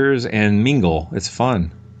lectures and mingle. It's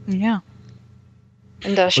fun. Yeah.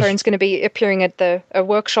 And Sharon's going to be appearing at a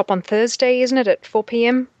workshop on Thursday, isn't it, at 4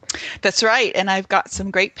 p.m.? That's right. And I've got some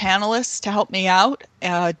great panelists to help me out.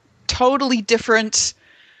 Totally different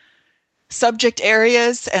subject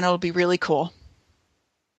areas, and it'll be really cool.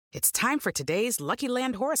 It's time for today's Lucky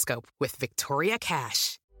Land horoscope with Victoria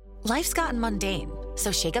Cash. Life's gotten mundane,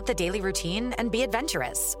 so shake up the daily routine and be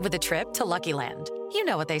adventurous with a trip to Lucky Land. You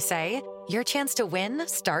know what they say, your chance to win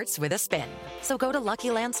starts with a spin. So go to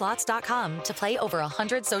LuckyLandSlots.com to play over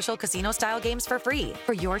 100 social casino-style games for free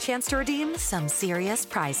for your chance to redeem some serious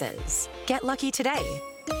prizes. Get lucky today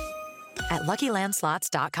at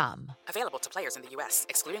LuckyLandSlots.com. Available to players in the U.S.,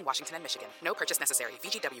 excluding Washington and Michigan. No purchase necessary.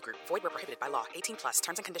 VGW Group. Void where prohibited by law. 18+.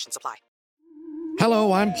 Terms and conditions apply.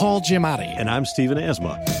 Hello, I'm Paul Giamatti. And I'm Stephen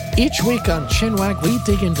Asma. Each week on Chinwag, we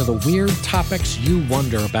dig into the weird topics you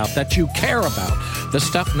wonder about, that you care about. The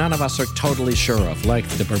stuff none of us are totally sure of, like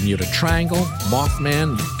the Bermuda Triangle,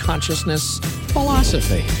 Mothman, consciousness,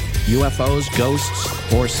 philosophy, UFOs,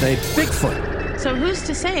 ghosts, or, say, Bigfoot. So who's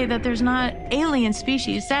to say that there's not alien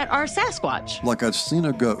species that are Sasquatch? Like I'd seen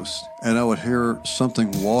a ghost, and I would hear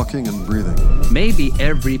something walking and breathing. Maybe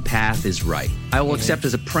every path is right. I will accept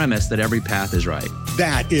as a premise that every path is right.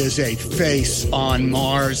 That is a face on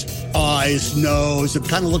Mars. Eyes, nose. It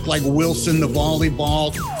kind of looked like Wilson the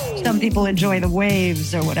volleyball. Some people enjoy the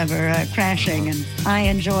waves or whatever, crashing, and I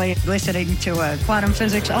enjoy listening to a quantum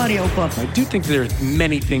physics audiobook. I do think there are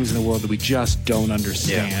many things in the world that we just don't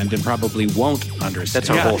understand and probably won't understand. That's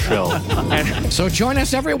our whole show. So join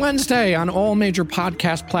us every Wednesday on all major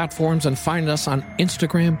podcast platforms and find us on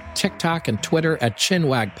Instagram, TikTok, and Twitter at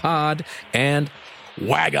ChinwagPod and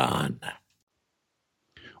Wagon.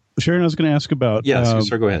 Sharon, I was going to ask about... Yes,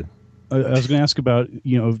 sir, go ahead. I was going to ask about,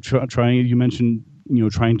 trying, you mentioned,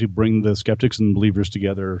 trying to bring the skeptics and believers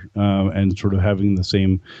together and sort of having the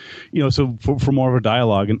same, so for more of a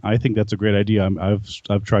dialogue. And I think that's a great idea.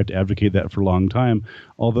 I've tried to advocate that for a long time.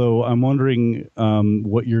 Although I'm wondering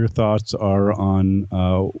what your thoughts are on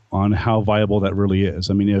how viable that really is.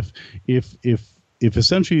 I mean, if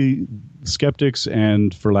essentially skeptics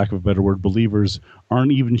and, for lack of a better word, believers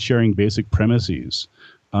aren't even sharing basic premises.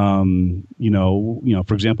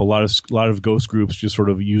 For example, a lot of ghost groups just sort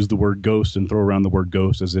of use the word ghost and throw around the word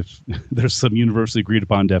ghost as if there's some universally agreed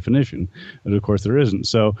upon definition, and of course there isn't.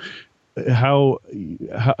 So, how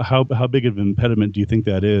big of an impediment do you think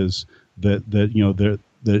that is? That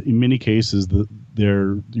in many cases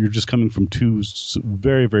you're just coming from two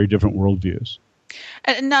very, very different worldviews.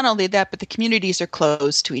 And not only that, but the communities are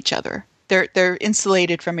closed to each other. They're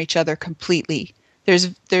insulated from each other completely.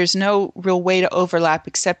 There's no real way to overlap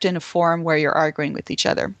except in a forum where you're arguing with each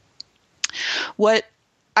other. What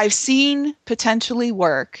I've seen potentially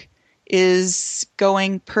work is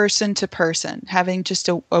going person to person, having just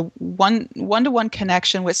a one-to-one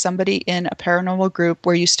connection with somebody in a paranormal group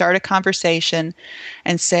where you start a conversation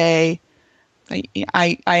and say,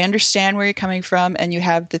 I understand where you're coming from, and you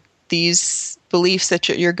have these beliefs that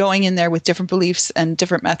you're going in there with different beliefs and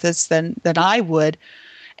different methods than I would,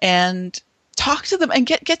 and talk to them and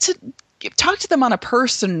get to talk to them on a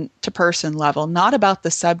person-to-person level, not about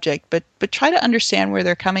the subject, but try to understand where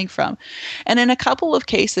they're coming from. And in a couple of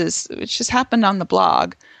cases, which has happened on the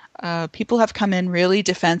blog, people have come in really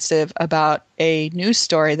defensive about a news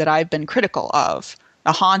story that I've been critical of,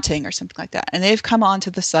 a haunting or something like that. And they've come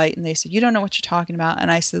onto the site and they said, "You don't know what you're talking about."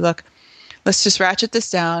 And I said, "Look, let's just ratchet this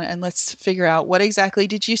down and let's figure out what exactly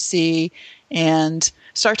did you see, and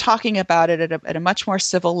start talking about it at a much more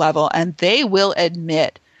civil level." And they will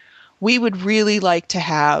admit, we would really like to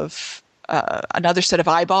have another set of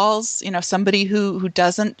eyeballs, somebody who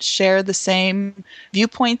doesn't share the same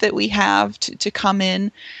viewpoint that we have to come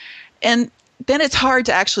in. And then it's hard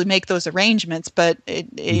to actually make those arrangements, but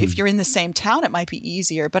if you're in the same town, it might be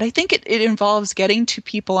easier. But I think it involves getting to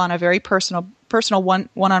people on a very personal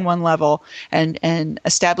one-on-one level and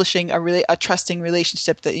establishing a trusting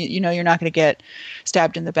relationship that you're not going to get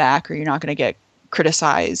stabbed in the back, or you're not going to get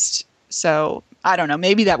criticized. So I don't know,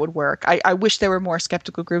 maybe that would work. I wish there were more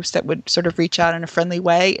skeptical groups that would sort of reach out in a friendly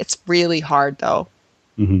way. It's really hard, though.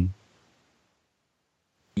 Mm-hmm.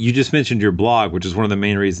 You just mentioned your blog, which is one of the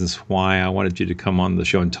main reasons why I wanted you to come on the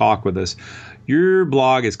show and talk with us. Your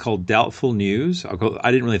blog is called Doubtful News.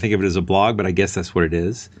 I didn't really think of it as a blog, but I guess that's what it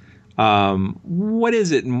is. What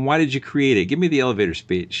is it, and why did you create it? Give me the elevator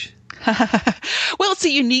speech. Well, it's a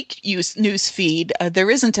unique news feed. There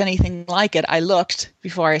isn't anything like it. I looked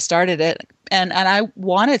before I started it, and I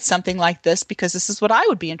wanted something like this because this is what I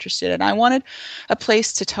would be interested in. I wanted a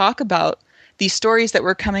place to talk about these stories that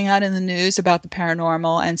were coming out in the news about the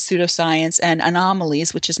paranormal and pseudoscience and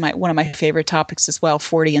anomalies, which is one of my favorite topics as well,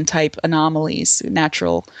 Fortean type anomalies,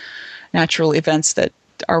 natural events that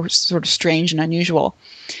are sort of strange and unusual,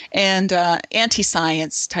 and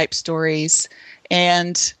anti-science type stories.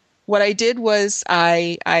 And what I did was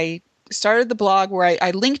I started the blog where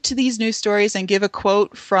I linked to these news stories and give a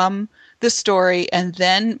quote from the story, and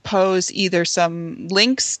then pose either some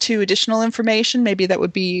links to additional information, maybe that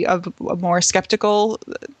would be of a more skeptical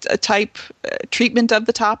type treatment of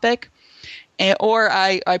the topic, or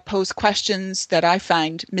I pose questions that I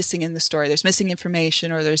find missing in the story. There's missing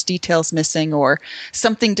information, or there's details missing, or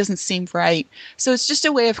something doesn't seem right. So it's just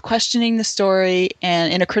a way of questioning the story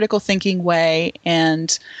and in a critical thinking way,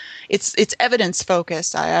 and it's evidence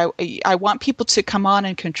focused. I want people to come on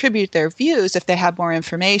and contribute their views if they have more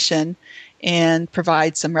information, and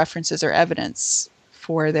provide some references or evidence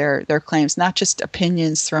for their claims, not just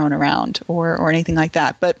opinions thrown around or anything like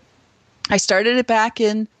that. But I started it back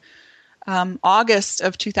in August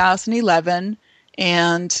of 2011,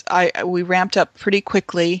 and we ramped up pretty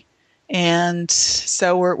quickly. And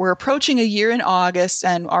so we're approaching a year in August,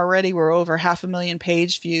 and already we're over 500,000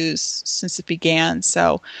 page views since it began.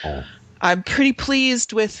 So I'm pretty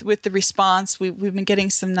pleased with the response. We've been getting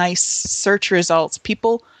some nice search results.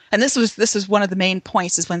 People, and this is one of the main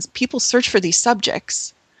points, is when people search for these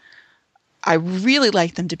subjects, I really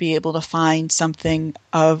like them to be able to find something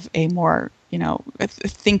of a more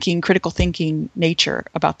critical thinking nature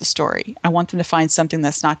about the story. I want them to find something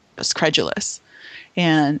that's not just credulous.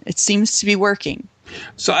 And it seems to be working.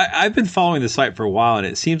 So I've been following the site for a while, and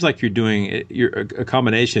it seems like you're doing a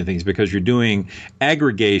combination of things, because you're doing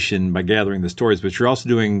aggregation by gathering the stories, but you're also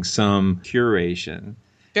doing some curation.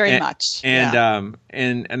 Very much. And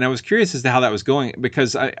I was curious as to how that was going,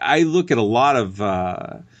 because I look at a lot of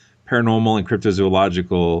paranormal and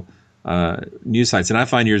cryptozoological news sites, and I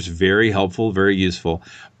find yours very helpful, very useful.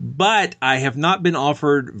 But I have not been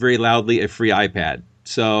offered very loudly a free iPad.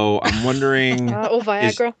 So I'm wondering... or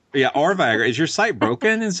Viagra. Or Viagra. Is your site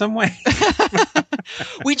broken in some way?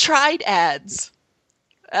 We tried ads.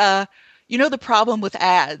 The problem with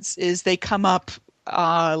ads is they come up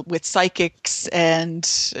with psychics and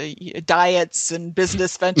diets and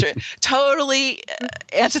business venture. Totally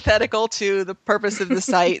antithetical to the purpose of the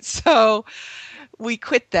site. So we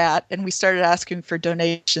quit that, and we started asking for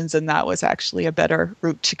donations, and that was actually a better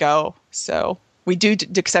route to go. So... we do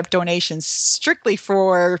accept donations strictly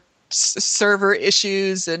for server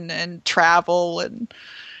issues and travel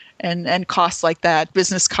and costs like that,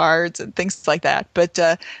 business cards and things like that. But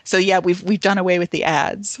we've done away with the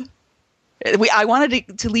ads. I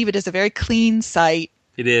wanted to leave it as a very clean site.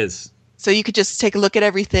 It is. So you could just take a look at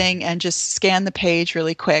everything and just scan the page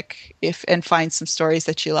really quick and find some stories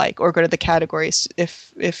that you like, or go to the categories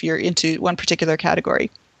if you're into one particular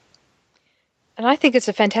category. And I think it's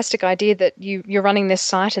a fantastic idea that you're running this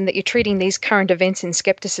site and that you're treating these current events in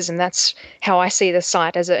skepticism. That's how I see the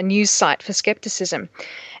site, as a news site for skepticism.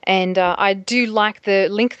 And I do like the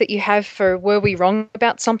link that you have for Were We Wrong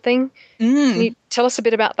About Something? Can you tell us a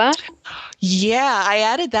bit about that? Yeah, I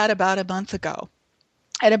added that about a month ago.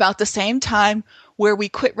 At about the same time where we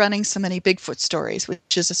quit running so many Bigfoot stories,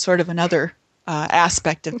 which is a sort of another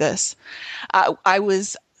aspect of this.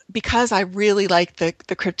 Because I really like the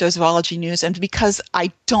cryptozoology news, and because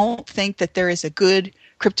I don't think that there is a good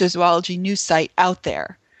cryptozoology news site out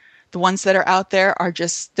there. The ones that are out there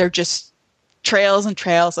they're just trails and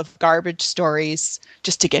trails of garbage stories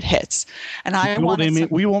just to get hits. And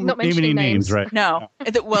we won't name any names, right? No.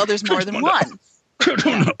 Well, there's more than one.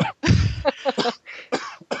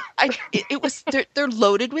 They're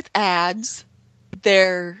loaded with ads.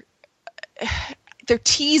 They're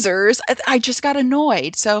teasers. I just got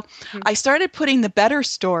annoyed. So I started putting the better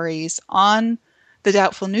stories on the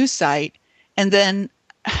Doubtful News site, and then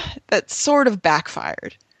that sort of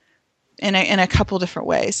backfired in a couple different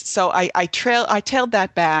ways. So I tailed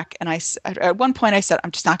that back, and at one point I said,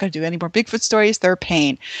 I'm just not going to do any more Bigfoot stories. They're a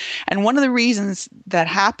pain. And one of the reasons that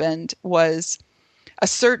happened was a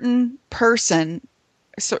certain person.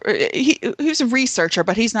 So he's a researcher,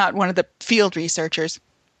 but he's not one of the field researchers,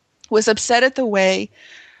 was upset at the way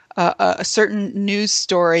a certain news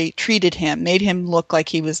story treated him, made him look like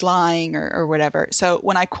he was lying or whatever. So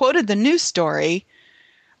when I quoted the news story,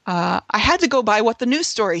 I had to go by what the news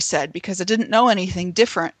story said because I didn't know anything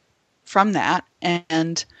different from that.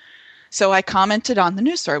 And so I commented on the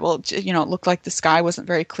news story. Well, it looked like the sky wasn't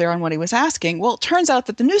very clear on what he was asking. Well, it turns out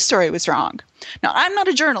that the news story was wrong. Now, I'm not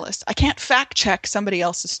a journalist. I can't fact check somebody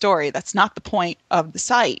else's story. That's not the point of the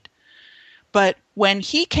site. But when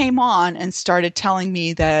he came on and started telling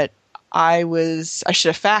me that I should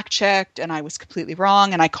have fact checked and I was completely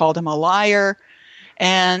wrong, and I called him a liar,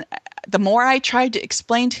 and the more I tried to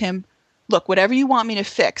explain to him, look, whatever you want me to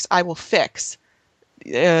fix, I will fix.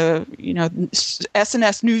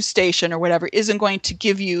 SNS news station or whatever isn't going to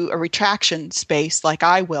give you a retraction space like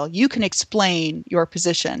I will. You can explain your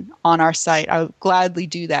position on our site. I will gladly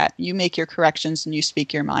do that. You make your corrections and you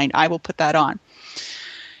speak your mind. I will put that on.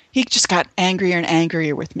 He just got angrier and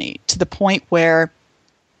angrier with me to the point where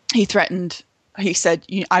he threatened, he said,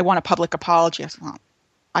 I want a public apology. I said, well,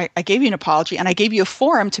 I gave you an apology and I gave you a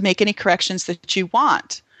forum to make any corrections that you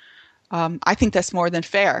want. I think that's more than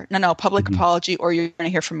fair. No, public apology, or you're going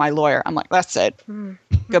to hear from my lawyer. I'm like, that's it.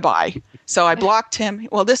 Goodbye. So I blocked him.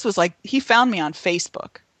 Well, this was like, he found me on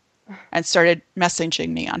Facebook and started messaging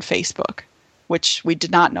me on Facebook, which we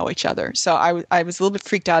did not know each other. So I was a little bit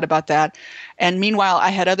freaked out about that. And meanwhile, I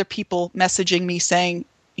had other people messaging me saying,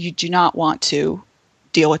 you do not want to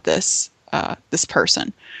deal with this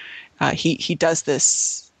person. He does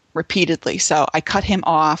this repeatedly. So I cut him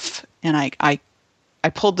off, and I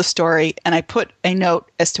pulled the story, and I put a note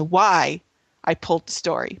as to why I pulled the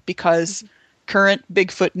story, because current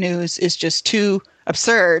Bigfoot news is just too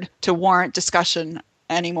absurd to warrant discussion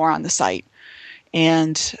anymore on the site.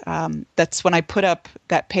 And that's when I put up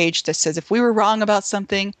that page that says, if we were wrong about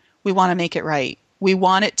something, we want to make it right. We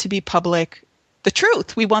want it to be public. The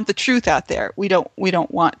truth. We want the truth out there. We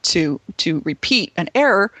don't want to repeat an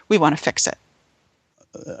error. We want to fix it.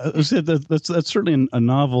 That's certainly a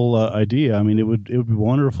novel idea. I mean, it would be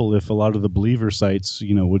wonderful if a lot of the believer sites,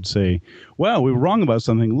 would say, "Well, we were wrong about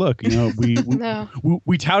something. Look,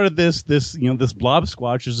 we touted this blob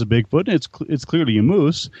squatch is a Bigfoot, and it's clearly a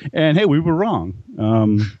moose, and hey, we were wrong."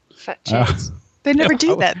 Fat chance. They never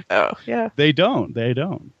do that, though. Yeah, they don't.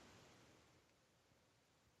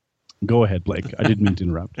 Go ahead, Blake. I didn't mean to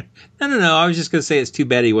interrupt. No. I was just going to say it's too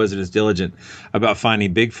bad he wasn't as diligent about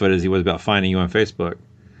finding Bigfoot as he was about finding you on Facebook.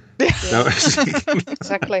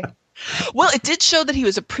 Exactly. Well, it did show that he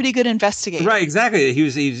was a pretty good investigator. Right, exactly.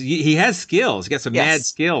 He has skills. He got some mad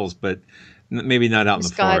skills, but maybe not out in the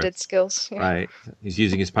forest. Misguided skills. Yeah. Right. He's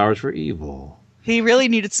using his powers for evil. He really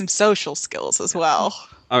needed some social skills as well.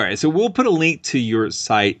 All right, so we'll put a link to your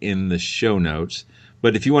site in the show notes.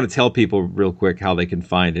 But if you want to tell people real quick how they can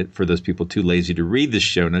find it, for those people too lazy to read the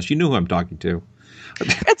show notes, you know who I'm talking to.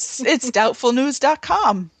 It's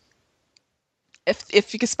doubtfulnews.com.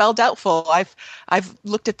 If you can spell doubtful, I've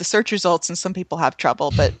looked at the search results and some people have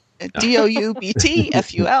trouble, but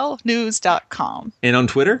DOUBTFUL news.com. And on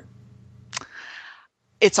Twitter?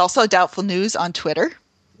 It's also Doubtful News on Twitter.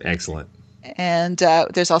 Excellent. And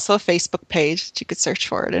there's also a Facebook page that you could search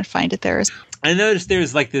for it and find it there. I noticed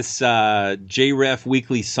there's like this JREF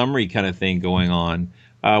weekly summary kind of thing going on.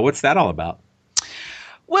 What's that all about?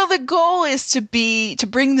 Well, the goal is to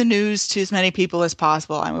bring the news to as many people as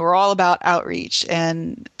possible. I mean, we're all about outreach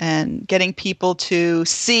and getting people to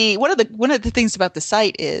see. One of the things about the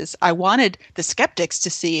site is I wanted the skeptics to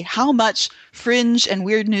see how much fringe and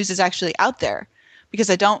weird news is actually out there, because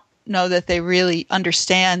I don't know that they really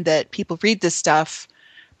understand that people read this stuff,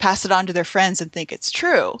 pass it on to their friends, and think it's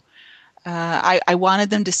true. I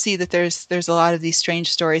wanted them to see that there's a lot of these strange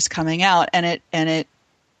stories coming out, and it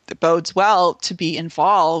bodes well to be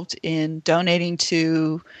involved in donating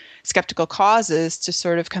to skeptical causes to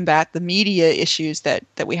sort of combat the media issues that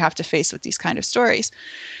we have to face with these kind of stories.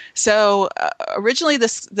 So originally the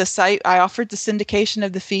site, I offered the syndication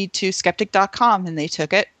of the feed to skeptic.com, and they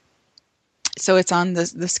took it. So it's on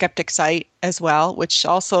the Skeptic site as well, which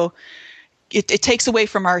also it takes away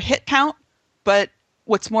from our hit count, but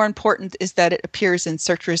what's more important is that it appears in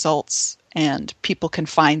search results and people can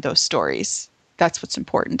find those stories. That's what's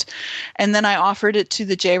important. And then I offered it to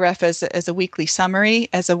the JREF as a weekly summary,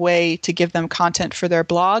 as a way to give them content for their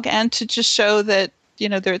blog and to just show that,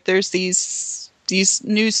 there's these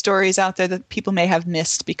news stories out there that people may have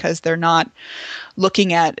missed because they're not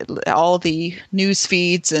looking at all the news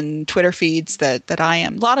feeds and Twitter feeds that I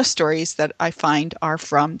am. A lot of stories that I find are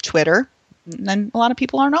from Twitter, and a lot of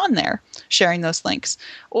people aren't on there sharing those links,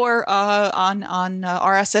 or on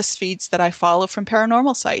RSS feeds that I follow from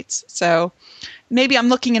paranormal sites. So maybe I'm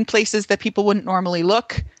looking in places that people wouldn't normally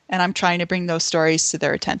look, and I'm trying to bring those stories to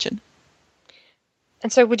their attention.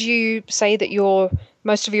 And so would you say that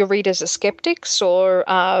most of your readers are skeptics or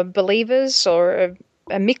believers, or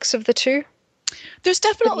a mix of the two? There's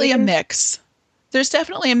definitely a mix.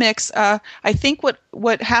 I think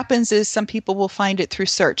what happens is some people will find it through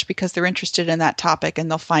search because they're interested in that topic, and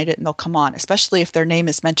they'll find it and they'll come on, especially if their name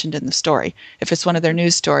is mentioned in the story. If it's one of their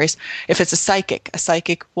news stories, if it's a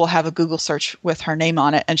psychic will have a Google search with her name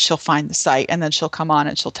on it, and she'll find the site, and then she'll come on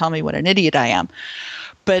and she'll tell me what an idiot I am.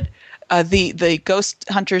 But the ghost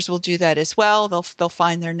hunters will do that as well. They'll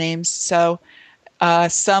find their names. So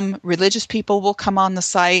some religious people will come on the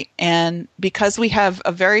site, and because we have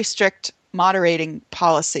a very strict moderating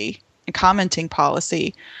policy and commenting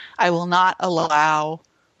policy, I will not allow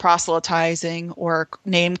proselytizing or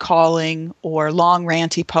name calling or long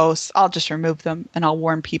ranty posts. I'll just remove them, and I'll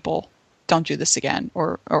warn people, don't do this again,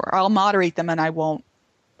 or I'll moderate them and I won't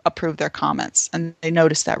approve their comments, and they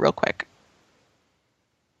notice that real quick.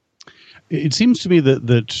 It seems to me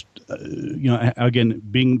that again,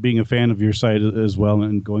 being a fan of your site as well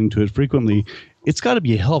and going to it frequently, it's got to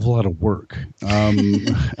be a hell of a lot of work. How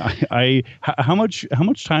much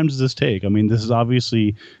time does this take? I mean, this is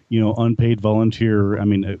obviously unpaid volunteer. I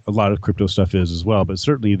mean, a lot of crypto stuff is as well, but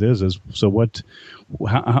certainly this is. So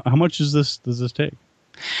how much does this take?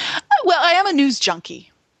 Well, I am a news junkie,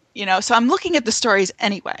 so I'm looking at the stories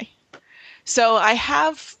anyway. So I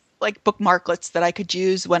have like bookmarklets that I could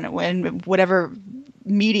use when whatever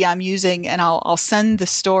media I'm using, and I'll send the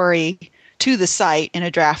story to the site in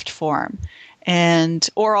a draft form,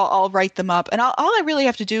 or I'll write them up. And all I really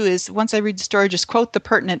have to do is, once I read the story, just quote the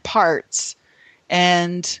pertinent parts.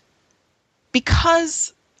 And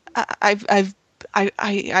because I've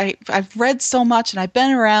read so much and I've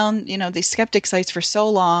been around these skeptic sites for so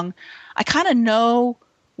long, I kind of know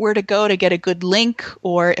where to go to get a good link,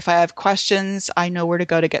 or if I have questions, I know where to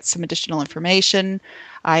go to get some additional information.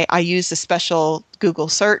 I use a special Google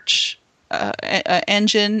search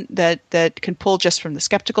engine that can pull just from the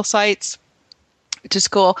skeptical sites, which is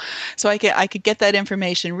cool. So I could get that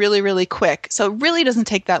information really, really quick. So it really doesn't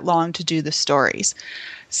take that long to do the stories.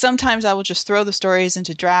 Sometimes I will just throw the stories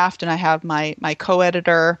into draft, and I have my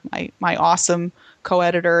co-editor, my awesome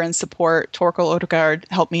co-editor and support, Torkel Odegaard,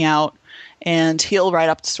 help me out. And he'll write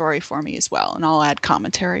up the story for me as well, and I'll add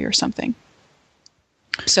commentary or something.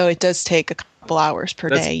 So it does take a couple hours per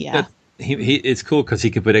day, yeah. It's cool because he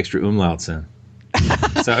can put extra umlauts in.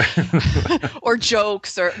 So. Or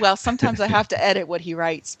jokes, or sometimes I have to edit what he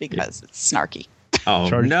writes because it's snarky. Oh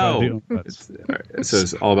no! So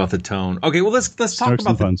it's all about the tone. Okay, well let's talk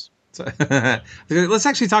about let's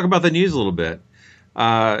actually talk about the news a little bit.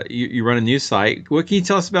 You run a news site. What can you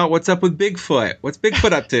tell us about what's up with Bigfoot? What's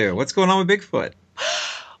Bigfoot up to? What's going on with Bigfoot?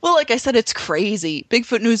 Well, like I said, it's crazy.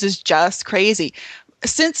 Bigfoot news is just crazy.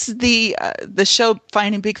 Since the show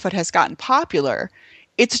Finding Bigfoot has gotten popular,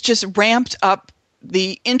 it's just ramped up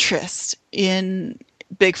the interest in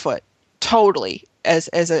Bigfoot totally as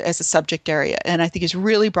a subject area, and I think it's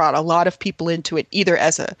really brought a lot of people into it. Either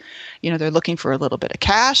as they're looking for a little bit of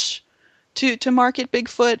cash to market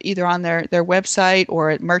Bigfoot, either on their website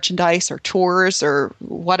or at merchandise or tours or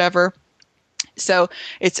whatever. So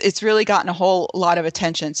it's really gotten a whole lot of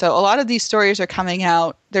attention. So a lot of these stories are coming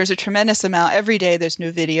out. There's a tremendous amount. Every day there's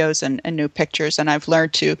new videos and new pictures, and I've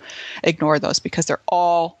learned to ignore those because they're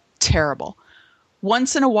all terrible.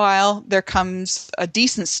 Once in a while, there comes a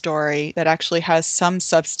decent story that actually has some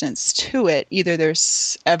substance to it. Either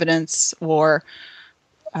there's evidence or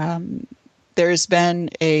there's been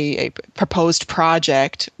a proposed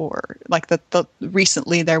project, or like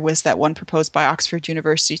recently there was that one proposed by Oxford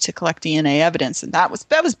University to collect DNA evidence, and that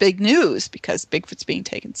was big news because Bigfoot's being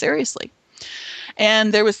taken seriously.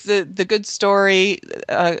 And there was the good story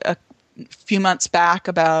a few months back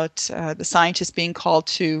about the scientists being called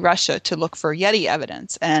to Russia to look for Yeti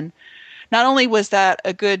evidence, and not only was that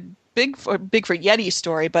a good Bigfoot Yeti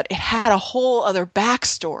story, but it had a whole other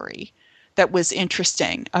backstory that was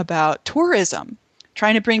interesting about tourism,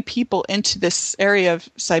 trying to bring people into this area of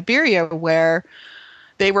Siberia where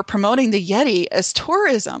they were promoting the Yeti as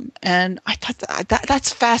tourism. And I thought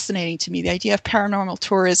that's fascinating to me, the idea of paranormal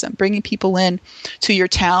tourism, bringing people in to your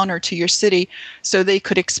town or to your city so they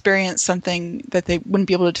could experience something that they wouldn't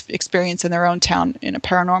be able to experience in their own town in a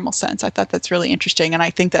paranormal sense. I thought that's really interesting. And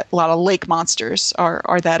I think that a lot of lake monsters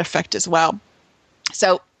are that effect as well.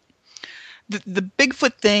 So the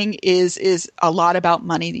Bigfoot thing is a lot about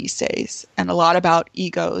money these days and a lot about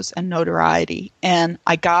egos and notoriety. And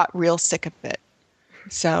I got real sick of it.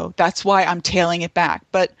 So that's why I'm tailing it back.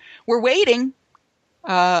 But we're waiting.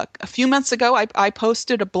 A few months ago, I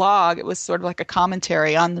posted a blog. It was sort of like a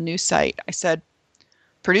commentary on the news site. I said,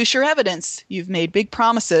 produce your evidence. You've made big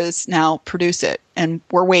promises. Now produce it. And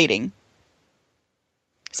we're waiting.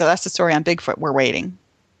 So that's the story on Bigfoot. We're waiting.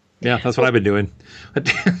 Yeah, that's what I've been doing.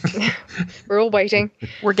 We're all waiting.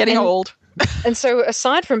 We're getting old. And so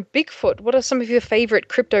aside from Bigfoot, what are some of your favorite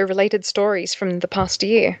crypto-related stories from the past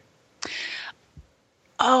year?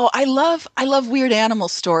 Oh, I love weird animal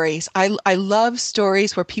stories. I love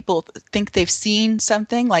stories where people think they've seen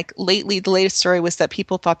something. Like lately, the latest story was that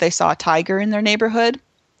people thought they saw a tiger in their neighborhood.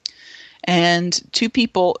 And two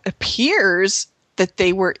people appears that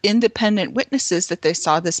they were independent witnesses that they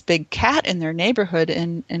saw this big cat in their neighborhood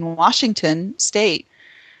in Washington state.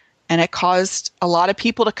 And it caused a lot of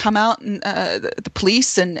people to come out, and the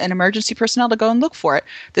police and emergency personnel to go and look for it.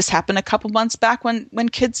 This happened a couple months back when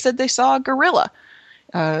kids said they saw a gorilla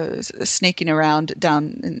snaking around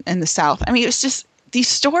down in the South. I mean, it's just, these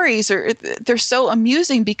stories they're so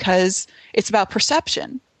amusing because it's about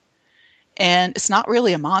perception. And it's not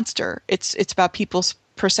really a monster. It's about people's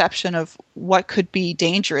perception of what could be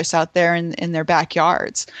dangerous out there in their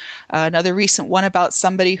backyards. Another recent one about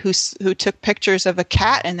somebody who took pictures of a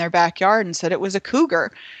cat in their backyard and said it was a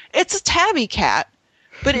cougar. It's a tabby cat,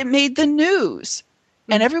 but it made the news.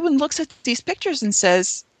 And everyone looks at these pictures and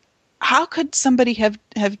says, how could somebody have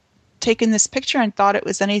taken this picture and thought it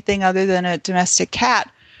was anything other than a domestic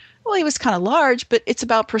cat? Well, he was kind of large, but it's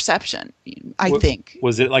about perception, I think.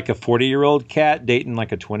 Was it like a 40-year-old cat dating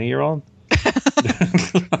like a 20-year-old?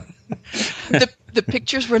 The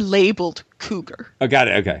pictures were labeled cougar. Oh, got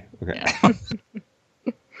it. Okay. Yeah.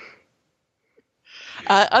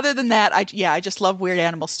 Other than that, I just love weird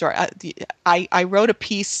animal story. I wrote a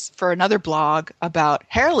piece for another blog about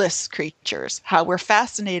hairless creatures, how we're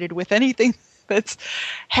fascinated with anything that's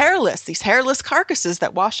hairless, these hairless carcasses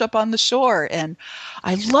that wash up on the shore. And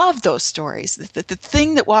I love those stories. The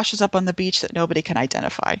thing that washes up on the beach that nobody can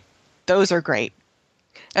identify. Those are great.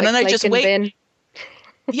 And like then I just wait. Ben.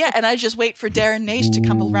 Yeah, and I just wait for Darren Naish to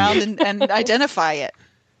come around and identify it.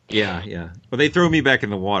 Yeah. Well, they throw me back in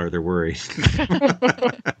the water. They're worried.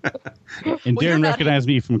 And Darren recognized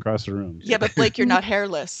me from across the room. Yeah, but Blake, you're not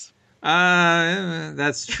hairless.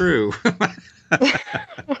 That's true.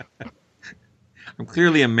 I'm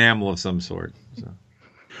clearly a mammal of some sort. So.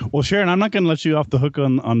 Well, Sharon, I'm not going to let you off the hook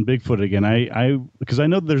on Bigfoot again. Because I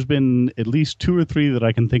know there's been at least 2 or 3 that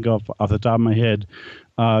I can think of off the top of my head.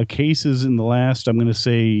 Cases in the last, I'm going to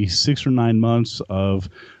say 6 or 9 months of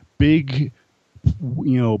big,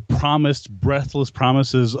 breathless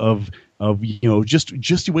promises of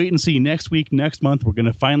just wait and see. Next week, next month, we're going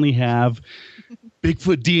to finally have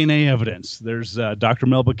Bigfoot DNA evidence. There's Dr.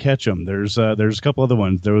 Melba Ketchum. There's a couple other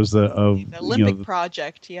ones. There was the Olympic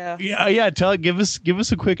Project. Yeah. Yeah. Give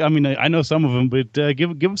us a quick. I mean, I know some of them, but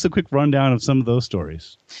give us a quick rundown of some of those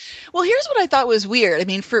stories. Well, here's what I thought was weird. I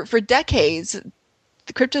mean, for decades,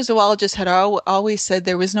 the cryptozoologists had always said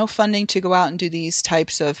there was no funding to go out and do these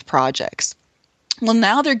types of projects. Well,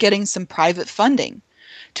 now they're getting some private funding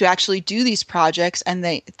to actually do these projects, and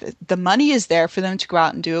the money is there for them to go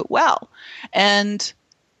out and do it well. And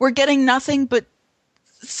we're getting nothing but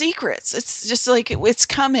secrets. It's just like it's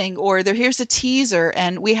coming, or here's a teaser.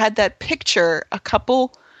 And we had that picture a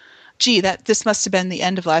couple gee, this must have been the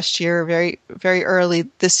end of last year, very, very early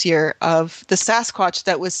this year, of the Sasquatch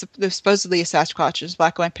that was supposedly a Sasquatch. It was a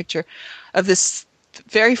black and white picture of this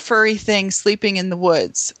very furry thing sleeping in the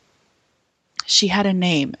woods. She had a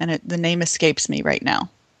name, and the name escapes me right now.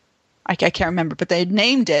 I can't remember, but they had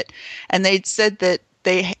named it, and they'd said that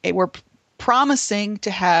they were promising to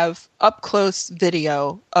have up-close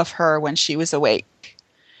video of her when she was awake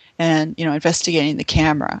and, investigating the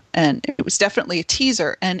camera. And it was definitely a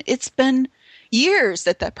teaser. And it's been years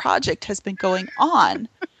that project has been going on,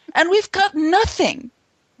 and we've got nothing.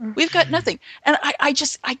 We've got nothing. And I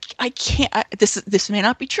can't, this may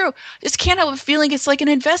not be true. I just can't help feeling it's like an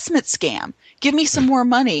investment scam. Give me some more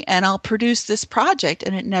money and I'll produce this project,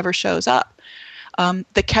 and it never shows up.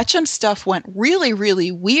 The Ketchum stuff went really,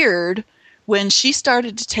 really weird when she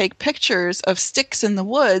started to take pictures of sticks in the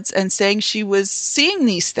woods and saying she was seeing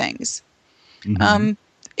these things. Mm-hmm.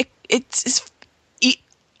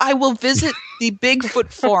 I will visit the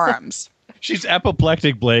Bigfoot forums. She's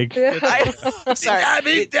apoplectic, Blake. I'm sorry.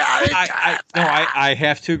 I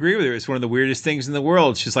have to agree with her. It's one of the weirdest things in the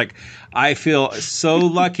world. She's like, I feel so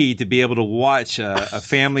lucky to be able to watch a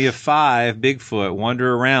family of 5 Bigfoot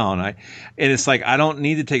wander around. And it's like, I don't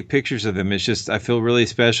need to take pictures of them. It's just, I feel really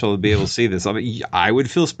special to be able to see this. I mean, I would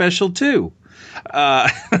feel special too.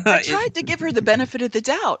 I tried to give her the benefit of the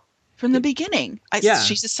doubt from the beginning.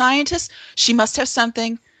 She's a scientist. She must have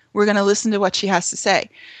something. We're going to listen to what she has to say.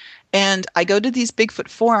 And I go to these Bigfoot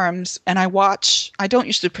forums and I watch. I don't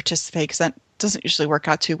usually participate because that doesn't usually work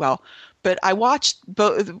out too well. But I watch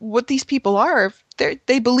what these people are.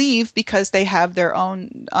 They believe because they have their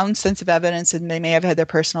own sense of evidence and they may have had their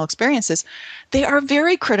personal experiences. They are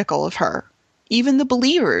very critical of her. Even the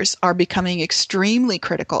believers are becoming extremely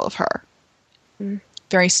critical of her.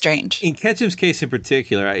 Very strange. In Ketchum's case in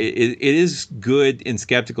particular, it is good and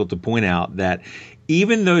skeptical to point out that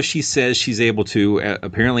even though she says she's able to,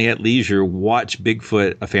 apparently at leisure, watch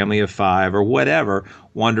Bigfoot, a family of 5 or whatever,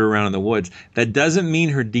 wander around in the woods, that doesn't mean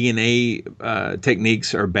her DNA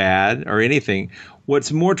techniques are bad or anything.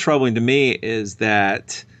 What's more troubling to me is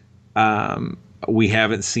that we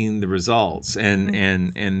haven't seen the results.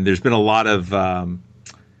 And there's been a lot of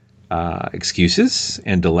excuses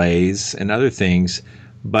and delays and other things.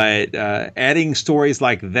 But adding stories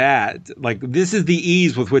like that, like this is the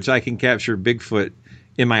ease with which I can capture Bigfoot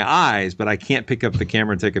in my eyes, but I can't pick up the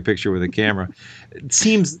camera and take a picture with a camera. It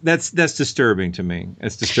seems that's disturbing to me.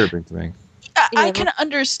 It's disturbing to me. I can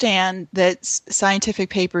understand that scientific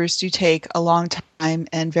papers do take a long time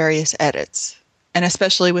and various edits. And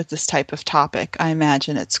especially with this type of topic, I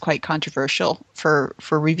imagine it's quite controversial for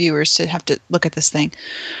reviewers to have to look at this thing.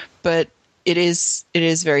 But it is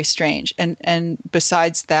very strange. And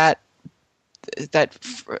besides that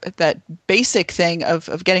basic thing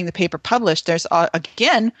of getting the paper published, there's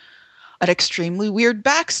again an extremely weird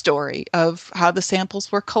backstory of how the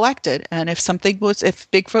samples were collected, and if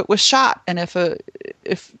Bigfoot was shot, and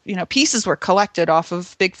if pieces were collected off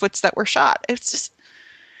of Bigfoots that were shot. It's just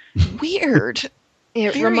weird.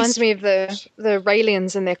 It reminds me of the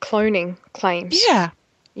Raelians and their cloning claims. Yeah,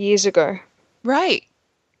 years ago. Right.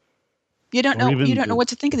 You don't know what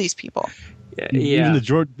to think of these people. Even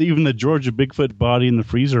the Georgia Bigfoot body in the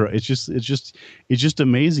freezer, it's just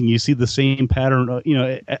amazing. You see the same pattern.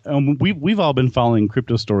 We've all been following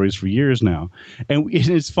crypto stories for years now, and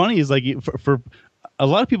it's funny. Is like for a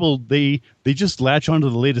lot of people, they just latch onto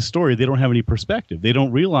the latest story. They don't have any perspective. They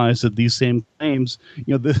don't realize that these same claims,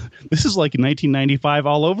 this is like 1995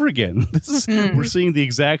 all over again. We're seeing the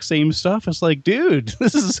exact same stuff. It's like, dude,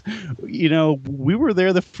 this is, we were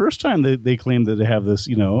there the first time that they claimed that they have this,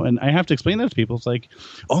 and I have to explain that to people. It's like,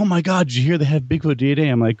 oh my God, did you hear they have Bigfoot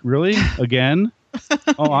DNA? I'm like, really? Again?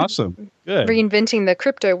 Oh, awesome. Good. Reinventing the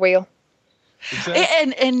crypto wheel.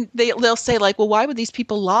 Exactly. And they'll say like, well, why would these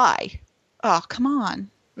people lie? Oh, come on.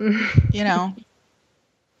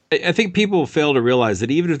 I think people fail to realize that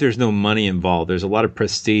even if there's no money involved, there's a lot of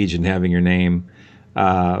prestige in having your name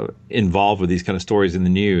involved with these kind of stories in the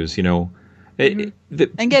news, and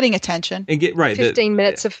getting attention. And get right. 15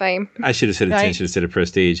 minutes of fame. I should have said attention instead of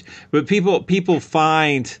prestige. But people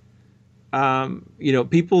find,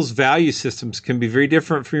 people's value systems can be very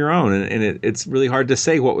different from your own. And it's really hard to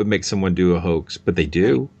say what would make someone do a hoax, but they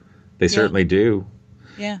do. They certainly do.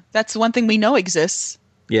 Yeah, that's one thing we know exists.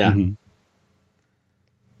 Yeah. Mm-hmm.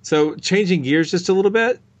 So changing gears just a little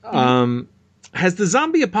bit, has the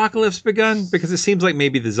zombie apocalypse begun? Because it seems like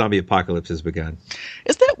maybe the zombie apocalypse has begun.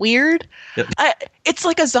 Isn't that weird? Yep. It's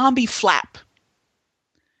like a zombie flap.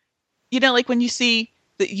 Like when you see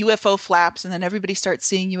the UFO flaps and then everybody starts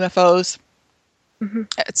seeing UFOs. Mm-hmm.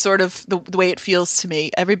 It's sort of the way it feels to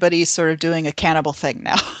me. Everybody's sort of doing a cannibal thing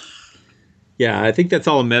now. Yeah, I think that's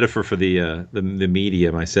all a metaphor for the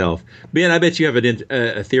media myself. Ben, I bet you have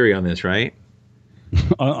a theory on this, right?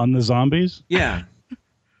 On the zombies? Yeah.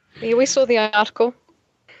 Yeah, we saw the article.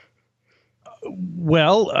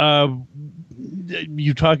 Well,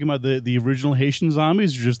 you talking about the original Haitian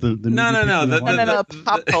zombies, or just the no,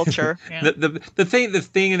 pop culture. Yeah. The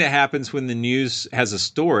thing that happens when the news has a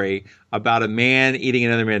story about a man eating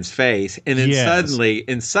another man's face, and then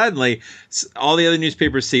suddenly all the other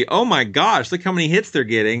newspapers see, oh my gosh, look how many hits they're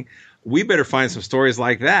getting. We better find some stories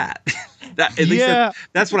like that. At least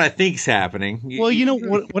that's what I think's happening. Well, you know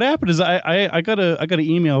what happened is I got an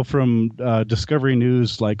email from Discovery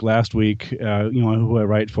News like last week, who I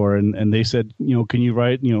write for, and they said, can you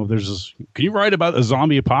write about a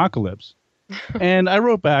zombie apocalypse? And I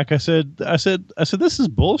wrote back. I said, this is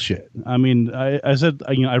bullshit. I mean, I said,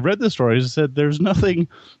 I read the stories. I said, there's nothing,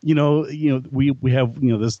 we have,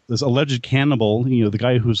 this alleged cannibal, the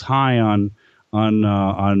guy who's high on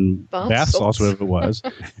bath salts, whatever it was,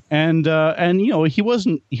 and he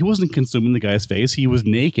wasn't consuming the guy's face. He was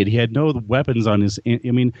naked. He had no weapons on his.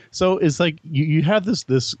 I mean, so it's like you have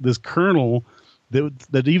this kernel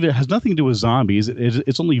that even has nothing to do with zombies.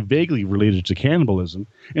 It's only vaguely related to cannibalism,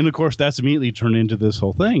 and of course that's immediately turned into this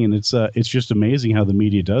whole thing. And it's just amazing how the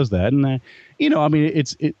media does that. And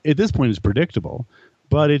at this point it's predictable.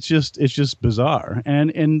 But it's just bizarre,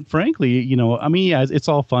 and frankly, it's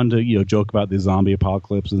all fun to jok about the zombie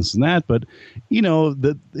apocalypse and this and that, but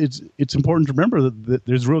that it's important to remember that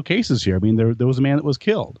there's real cases here. I mean, there was a man that was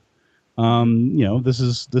killed. This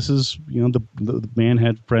is the man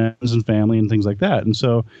had friends and family and things like that, and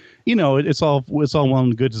so it's all well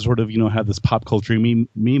and good to sort of have this pop culture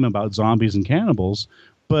meme about zombies and cannibals.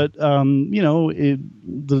 But there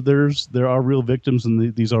are real victims,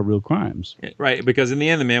 and these are real crimes. Right, because in the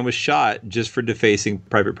end, the man was shot just for defacing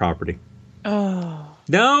private property. Oh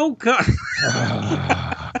no! God.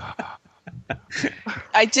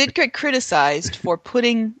 I did get criticized for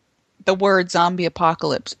putting the word "zombie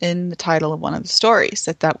apocalypse" in the title of one of the stories.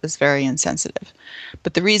 That was very insensitive.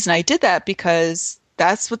 But the reason I did that because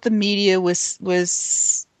that's what the media was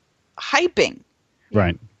hyping.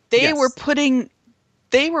 Right. They were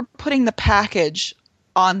putting the package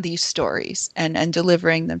on these stories and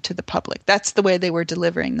delivering them to the public. That's the way they were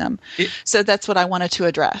delivering them. So that's what I wanted to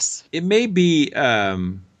address. It may be, I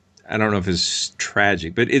don't know if it's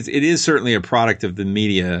tragic, but it is certainly a product of the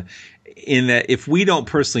media in that if we don't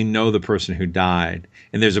personally know the person who died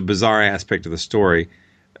and there's a bizarre aspect of the story,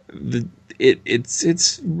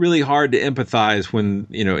 it's really hard to empathize when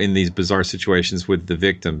in these bizarre situations with the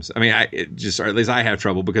victims. I mean, or at least I have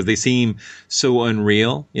trouble because they seem so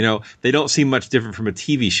unreal. They don't seem much different from a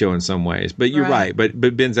TV show in some ways. But you're right.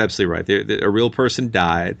 But Ben's absolutely right. A real person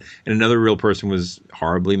died, and another real person was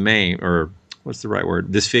horribly maimed, or what's the right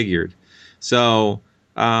word? Disfigured. So.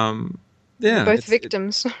 Both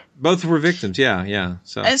victims. Both were victims, yeah.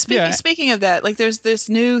 So, and speaking of that, like there's this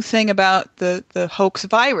new thing about the hoax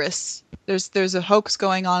virus. There's a hoax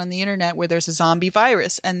going on the internet where there's a zombie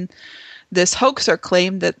virus, and this hoaxer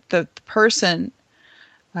claimed that the person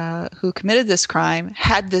who committed this crime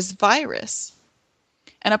had this virus.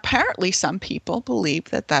 And apparently some people believe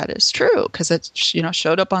that is true because it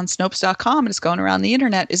showed up on Snopes.com and it's going around the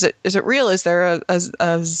internet. Is it real? Is there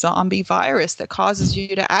a zombie virus that causes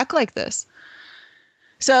you to act like this?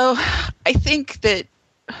 So I think that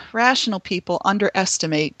rational people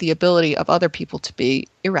underestimate the ability of other people to be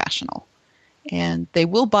irrational. And they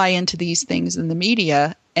will buy into these things in the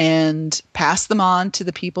media and pass them on to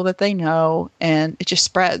the people that they know, and it just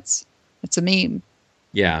spreads. It's a meme.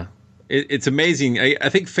 Yeah. It's amazing. I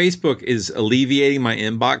think Facebook is alleviating my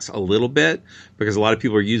inbox a little bit because a lot of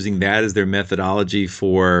people are using that as their methodology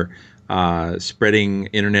for spreading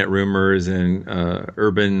internet rumors and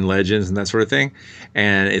urban legends and that sort of thing.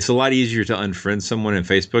 And it's a lot easier to unfriend someone in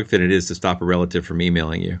Facebook than it is to stop a relative from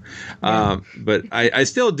emailing you. But I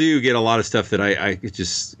still do get a lot of stuff that I could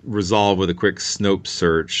just resolve with a quick Snopes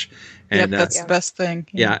search. And that's the best thing.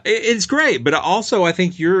 Yeah, it's great. But also, I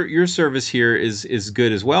think your service here is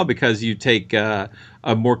good as well because you take a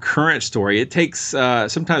more current story. It takes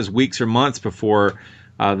sometimes weeks or months before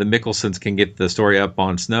the Mickelsons can get the story up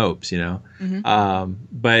on Snopes, Mm-hmm.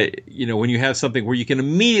 But, when you have something where you can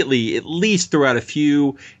immediately at least throw out a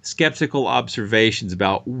few skeptical observations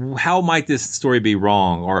about how might this story be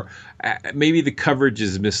wrong, or maybe the coverage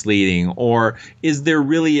is misleading, or is there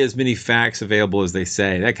really as many facts available as they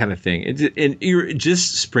say, that kind of thing. And you're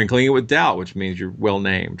just sprinkling it with doubt, which means you're well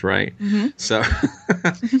named, right? Mm-hmm. So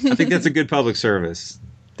I think that's a good public service.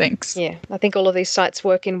 Thanks. Yeah, I think all of these sites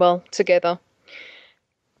working well together.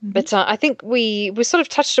 But I think we sort of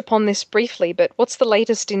touched upon this briefly, but what's the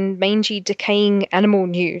latest in mangy, decaying animal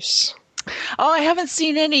news? Oh, I haven't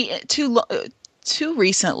seen any too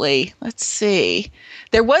recently. Let's see.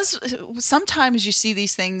 There was sometimes you see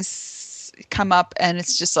these things come up and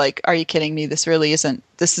it's just like, are you kidding me? This isn't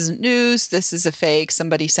news. This is a fake.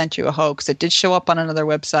 Somebody sent you a hoax. It did show up on another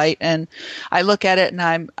website, and I look at it and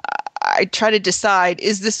I try to decide,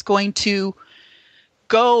 is this going to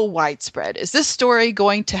go widespread? Is this story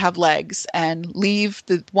going to have legs and leave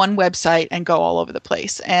the one website and go all over the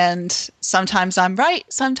place? And sometimes I'm right,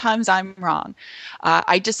 sometimes I'm wrong. A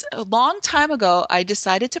long time ago, I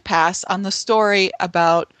decided to pass on the story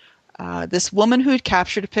about this woman who had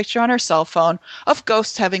captured a picture on her cell phone of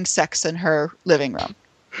ghosts having sex in her living room.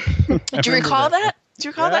 Do you recall that? Do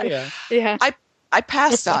you recall that? Yeah. I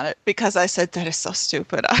passed on it because I said, that is so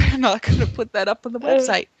stupid. I'm not going to put that up on the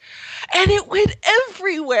website. And it went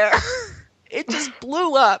everywhere. It just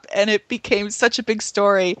blew up and it became such a big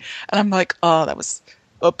story. And I'm like, oh,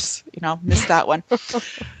 oops, missed that one.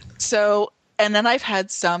 So, and then I've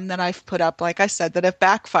had some that I've put up, like I said, that have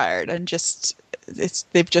backfired and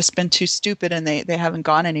they've just been too stupid and they haven't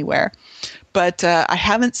gone anywhere. But I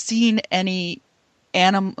haven't seen any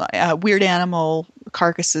weird animal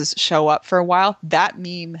carcasses show up for a while. That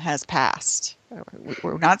meme has passed.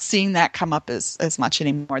 We're not seeing that come up as much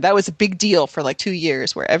anymore. That was a big deal for like 2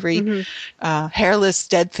 years, where every hairless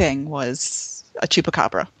dead thing was a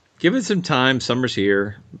chupacabra. Give it some time. Summer's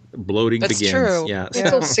here. Bloating That's begins. True. Yeah.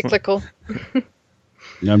 It's all cyclical.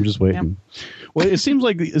 Yeah, I'm just waiting. Yeah. Well, it seems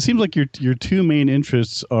like your two main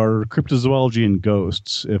interests are cryptozoology and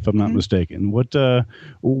ghosts, if I'm not mistaken.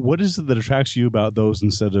 What is it that attracts you about those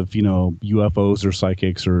instead of UFOs or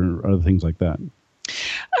psychics or other things like that?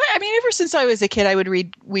 I mean, ever since I was a kid, I would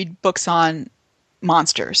read books on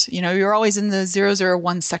monsters. You're always in the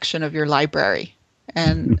 001 section of your library,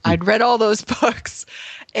 and I'd read all those books.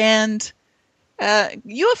 And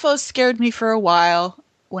UFOs scared me for a while.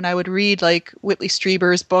 When I would read like Whitley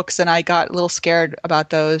Strieber's books, and I got a little scared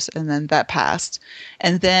about those, and then that passed.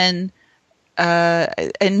 And then,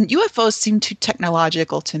 and UFOs seem too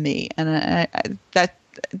technological to me, and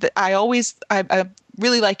I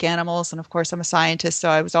really like animals, and of course I'm a scientist, so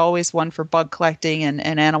I was always one for bug collecting and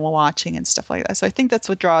animal watching and stuff like that. So I think that's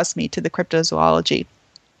what draws me to the cryptozoology,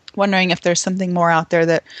 wondering if there's something more out there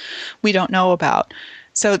that we don't know about.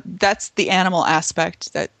 So that's the animal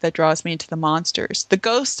aspect that draws me into the monsters. The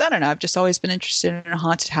ghosts, I don't know. I've just always been interested in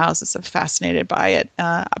haunted houses. I'm fascinated by it.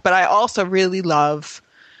 But I also really love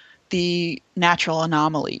the natural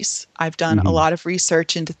anomalies. I've done a lot of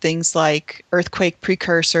research into things like earthquake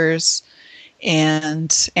precursors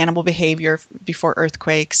and animal behavior before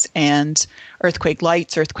earthquakes, and earthquake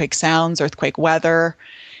lights, earthquake sounds, earthquake weather.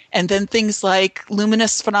 And then things like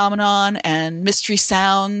luminous phenomenon and mystery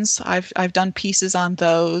sounds. I've done pieces on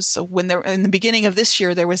those. So in the beginning of this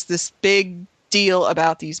year, there was this big deal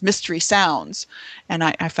about these mystery sounds, and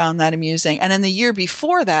I found that amusing. And in the year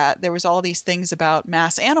before that, there was all these things about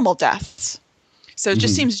mass animal deaths. So it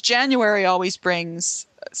just seems January always brings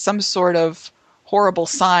some sort of horrible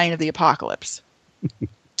sign of the apocalypse.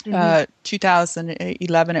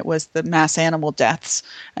 2011 it was the mass animal deaths,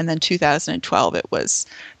 and then 2012 it was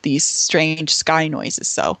these strange sky noises.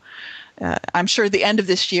 So I'm sure the end of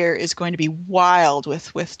this year is going to be wild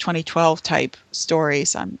with 2012 type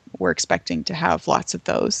stories. We're expecting to have lots of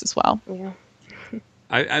those as well. Yeah.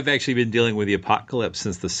 I've actually been dealing with the apocalypse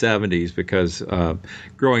since the 70s because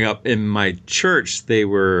growing up in my church, they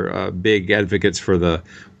were big advocates for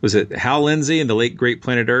was it Hal Lindsey and the late Great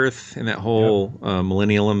Planet Earth and that whole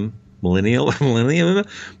millennialism? Millennialism,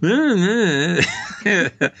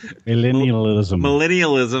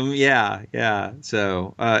 yeah.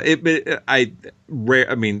 So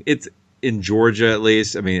it's in Georgia at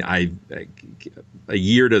least. I mean, a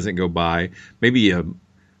year doesn't go by, maybe a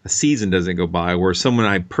season doesn't go by where someone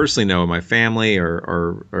I personally know in my family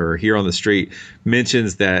or here on the street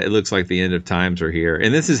mentions that it looks like the end of times are here.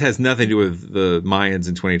 And this has nothing to do with the Mayans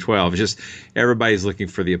in 2012. It's just everybody's looking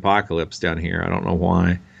for the apocalypse down here. I don't know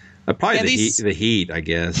why. Probably the heat, I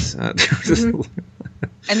guess. And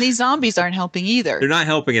these zombies aren't helping either. They're not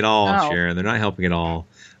helping at all, No. Sharon. They're not helping at all.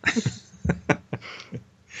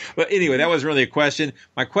 But anyway, that wasn't really a question.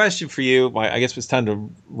 My question for you, I guess it's time to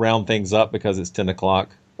round things up because it's 10 o'clock.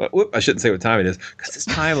 I shouldn't say what time it is because it's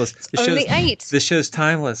timeless. Only 8. This show's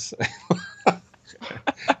timeless.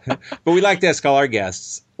 But we like to ask all our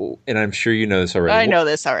guests, and I'm sure you know this already. I know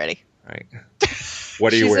this already. Right.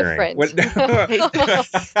 What are you wearing?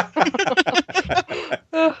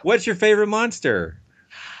 What's your favorite monster?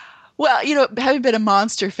 Well, having been a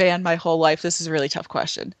monster fan my whole life, this is a really tough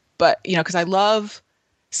question. But, because I love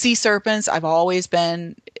Sea serpents, I've always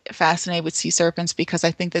been fascinated with sea serpents because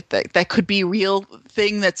I think that could be a real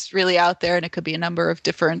thing that's really out there, and it could be a number of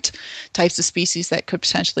different types of species that could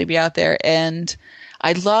potentially be out there. And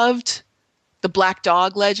I loved the black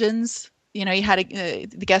dog legends. You know, you had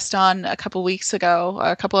the guest on a couple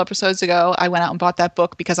episodes ago. I went out and bought that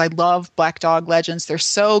book because I love black dog legends. They're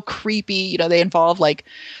so creepy. You know, they involve like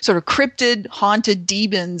sort of cryptid, haunted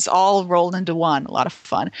demons all rolled into one. A lot of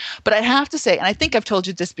fun. But I have to say, and I think I've told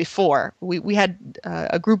you this before, we had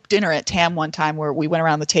a group dinner at TAM one time where we went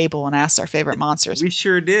around the table and asked our favorite monsters. We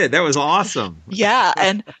sure did. That was awesome. Yeah,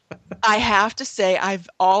 and I have to say, I've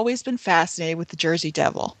always been fascinated with the Jersey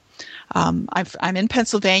Devil. I'm in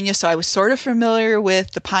Pennsylvania, so I was sort of familiar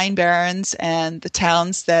with the Pine Barrens and the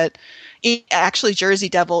towns that actually Jersey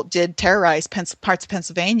Devil did terrorize parts of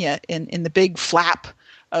Pennsylvania in the big flap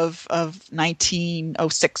of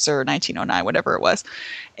 1906 or 1909, whatever it was.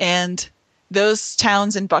 And those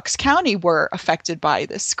towns in Bucks County were affected by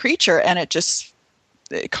this creature, and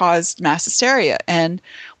it caused mass hysteria. And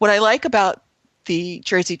what I like about the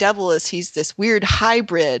Jersey Devil is he's this weird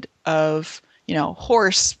hybrid of, you know,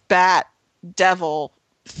 horse, bat, devil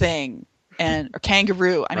thing, or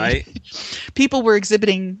kangaroo. I mean, people were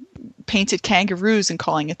exhibiting painted kangaroos and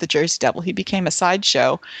calling it the Jersey Devil. He became a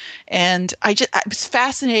sideshow. And I was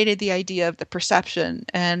fascinated the idea of the perception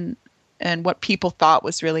and what people thought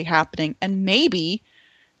was really happening. And maybe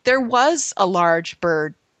there was a large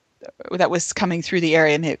bird that was coming through the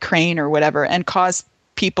area, maybe a crane or whatever, and caused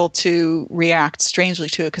people to react strangely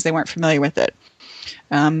to it because they weren't familiar with it.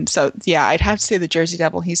 So yeah, I'd have to say the Jersey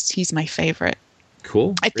Devil. He's my favorite.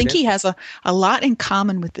 Cool. I think he has a lot in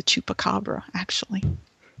common with the Chupacabra, actually.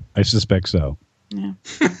 I suspect so. Yeah.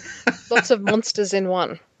 Lots of monsters in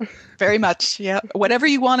one. Very much. Yeah. Whatever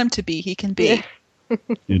you want him to be, he can be.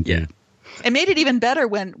 Yeah. It made it even better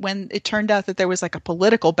when it turned out that there was like a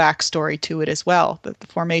political backstory to it as well. The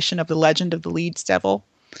formation of the legend of the Leeds Devil.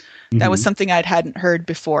 That was something I hadn't heard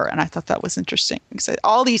before, and I thought that was interesting. So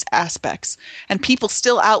all these aspects, and people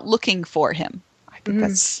still out looking for him. I think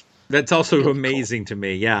that's also really amazing to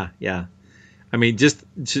me. Yeah, yeah. I mean, just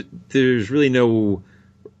there's really no.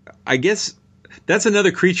 I guess that's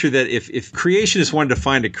another creature that if creationists wanted to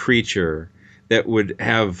find a creature that would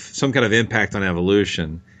have some kind of impact on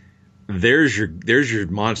evolution, there's your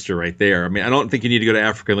monster right there. I mean, I don't think you need to go to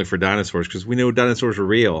Africa and look for dinosaurs because we know dinosaurs are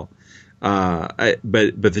real. But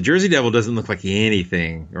the Jersey Devil doesn't look like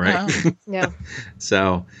anything, right? Yeah.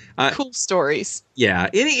 So cool stories. Yeah.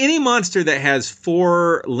 Any monster that has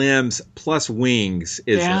 4 limbs plus wings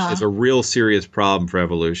is a real serious problem for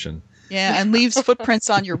evolution. Yeah, and leaves footprints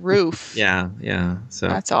on your roof. Yeah, yeah. So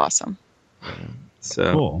that's awesome.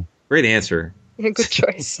 So cool. Great answer. Yeah, good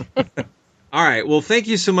choice. All right. Well, thank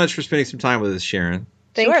you so much for spending some time with us, Sharon.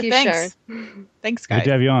 Thanks. Sharon. Thanks, guys. Good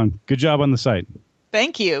to have you on. Good job on the site.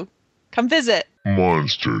 Thank you. Come visit.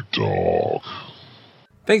 Monster Talk.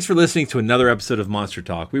 Thanks for listening to another episode of Monster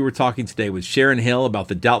Talk. We were talking today with Sharon Hill about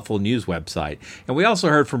the Doubtful News website, and we also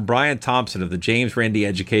heard from Brian Thompson of the James Randi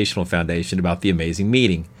Educational Foundation about the amazing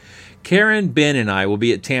meeting. Karen, Ben, and I will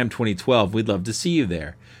be at TAM 2012. We'd love to see you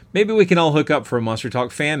there. Maybe we can all hook up for a Monster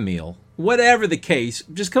Talk fan meal. Whatever the case,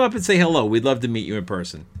 just come up and say hello. We'd love to meet you in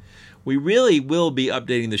person. We really will be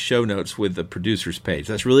updating the show notes with the producers page.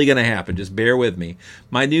 That's really going to happen. Just bear with me.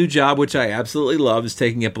 My new job, which I absolutely love, is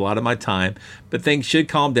taking up a lot of my time, but things should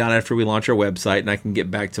calm down after we launch our website and I can get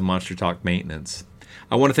back to Monster Talk maintenance.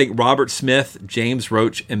 I want to thank Robert Smith, James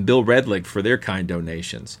Roach, and Bill Redlick for their kind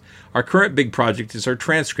donations. Our current big project is our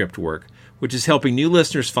transcript work, which is helping new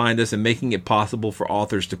listeners find us and making it possible for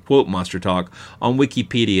authors to quote Monster Talk on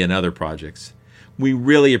Wikipedia and other projects. We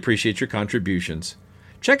really appreciate your contributions.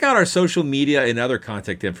 Check out our social media and other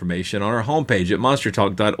contact information on our homepage at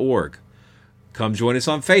monstertalk.org. Come join us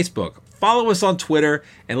on Facebook, follow us on Twitter,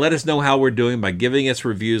 and let us know how we're doing by giving us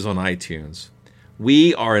reviews on iTunes.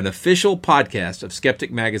 We are an official podcast of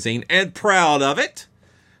Skeptic Magazine and proud of it.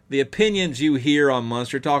 The opinions you hear on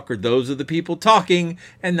Monster Talk are those of the people talking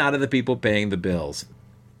and not of the people paying the bills.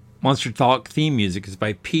 Monster Talk theme music is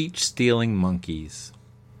by Peach Stealing Monkeys.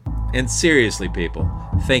 And seriously, people,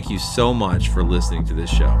 thank you so much for listening to this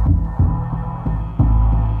show.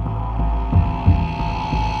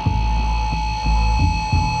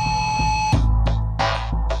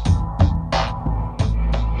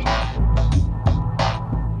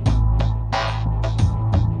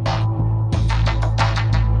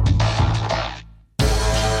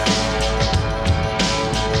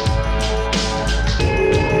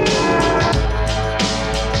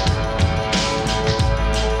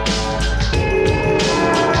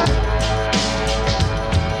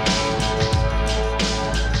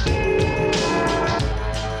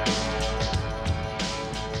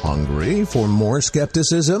 for more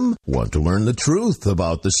skepticism? Want to learn the truth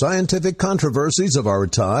about the scientific controversies of our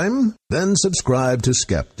time? Then subscribe to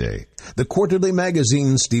Skeptic, the quarterly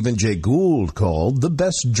magazine Stephen Jay Gould called the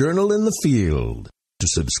best journal in the field. To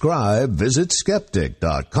subscribe, visit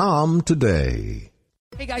skeptic.com today.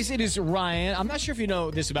 Hey guys, it is Ryan. I'm not sure if you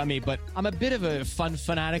know this about me, but I'm a bit of a fun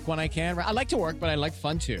fanatic when I can. I like to work, but I like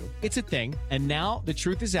fun too. It's a thing. And now the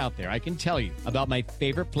truth is out there. I can tell you about my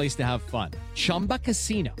favorite place to have fun. Chumba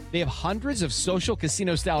Casino. They have hundreds of social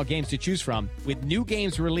casino style games to choose from with new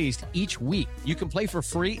games released each week. You can play for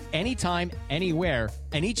free anytime, anywhere.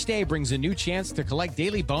 And each day brings a new chance to collect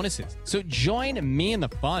daily bonuses. So join me in the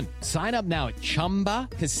fun. Sign up now at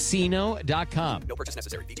ChumbaCasino.com. No purchase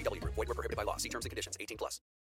necessary. VGW Group. Void where prohibited by law. See terms and conditions. 18+.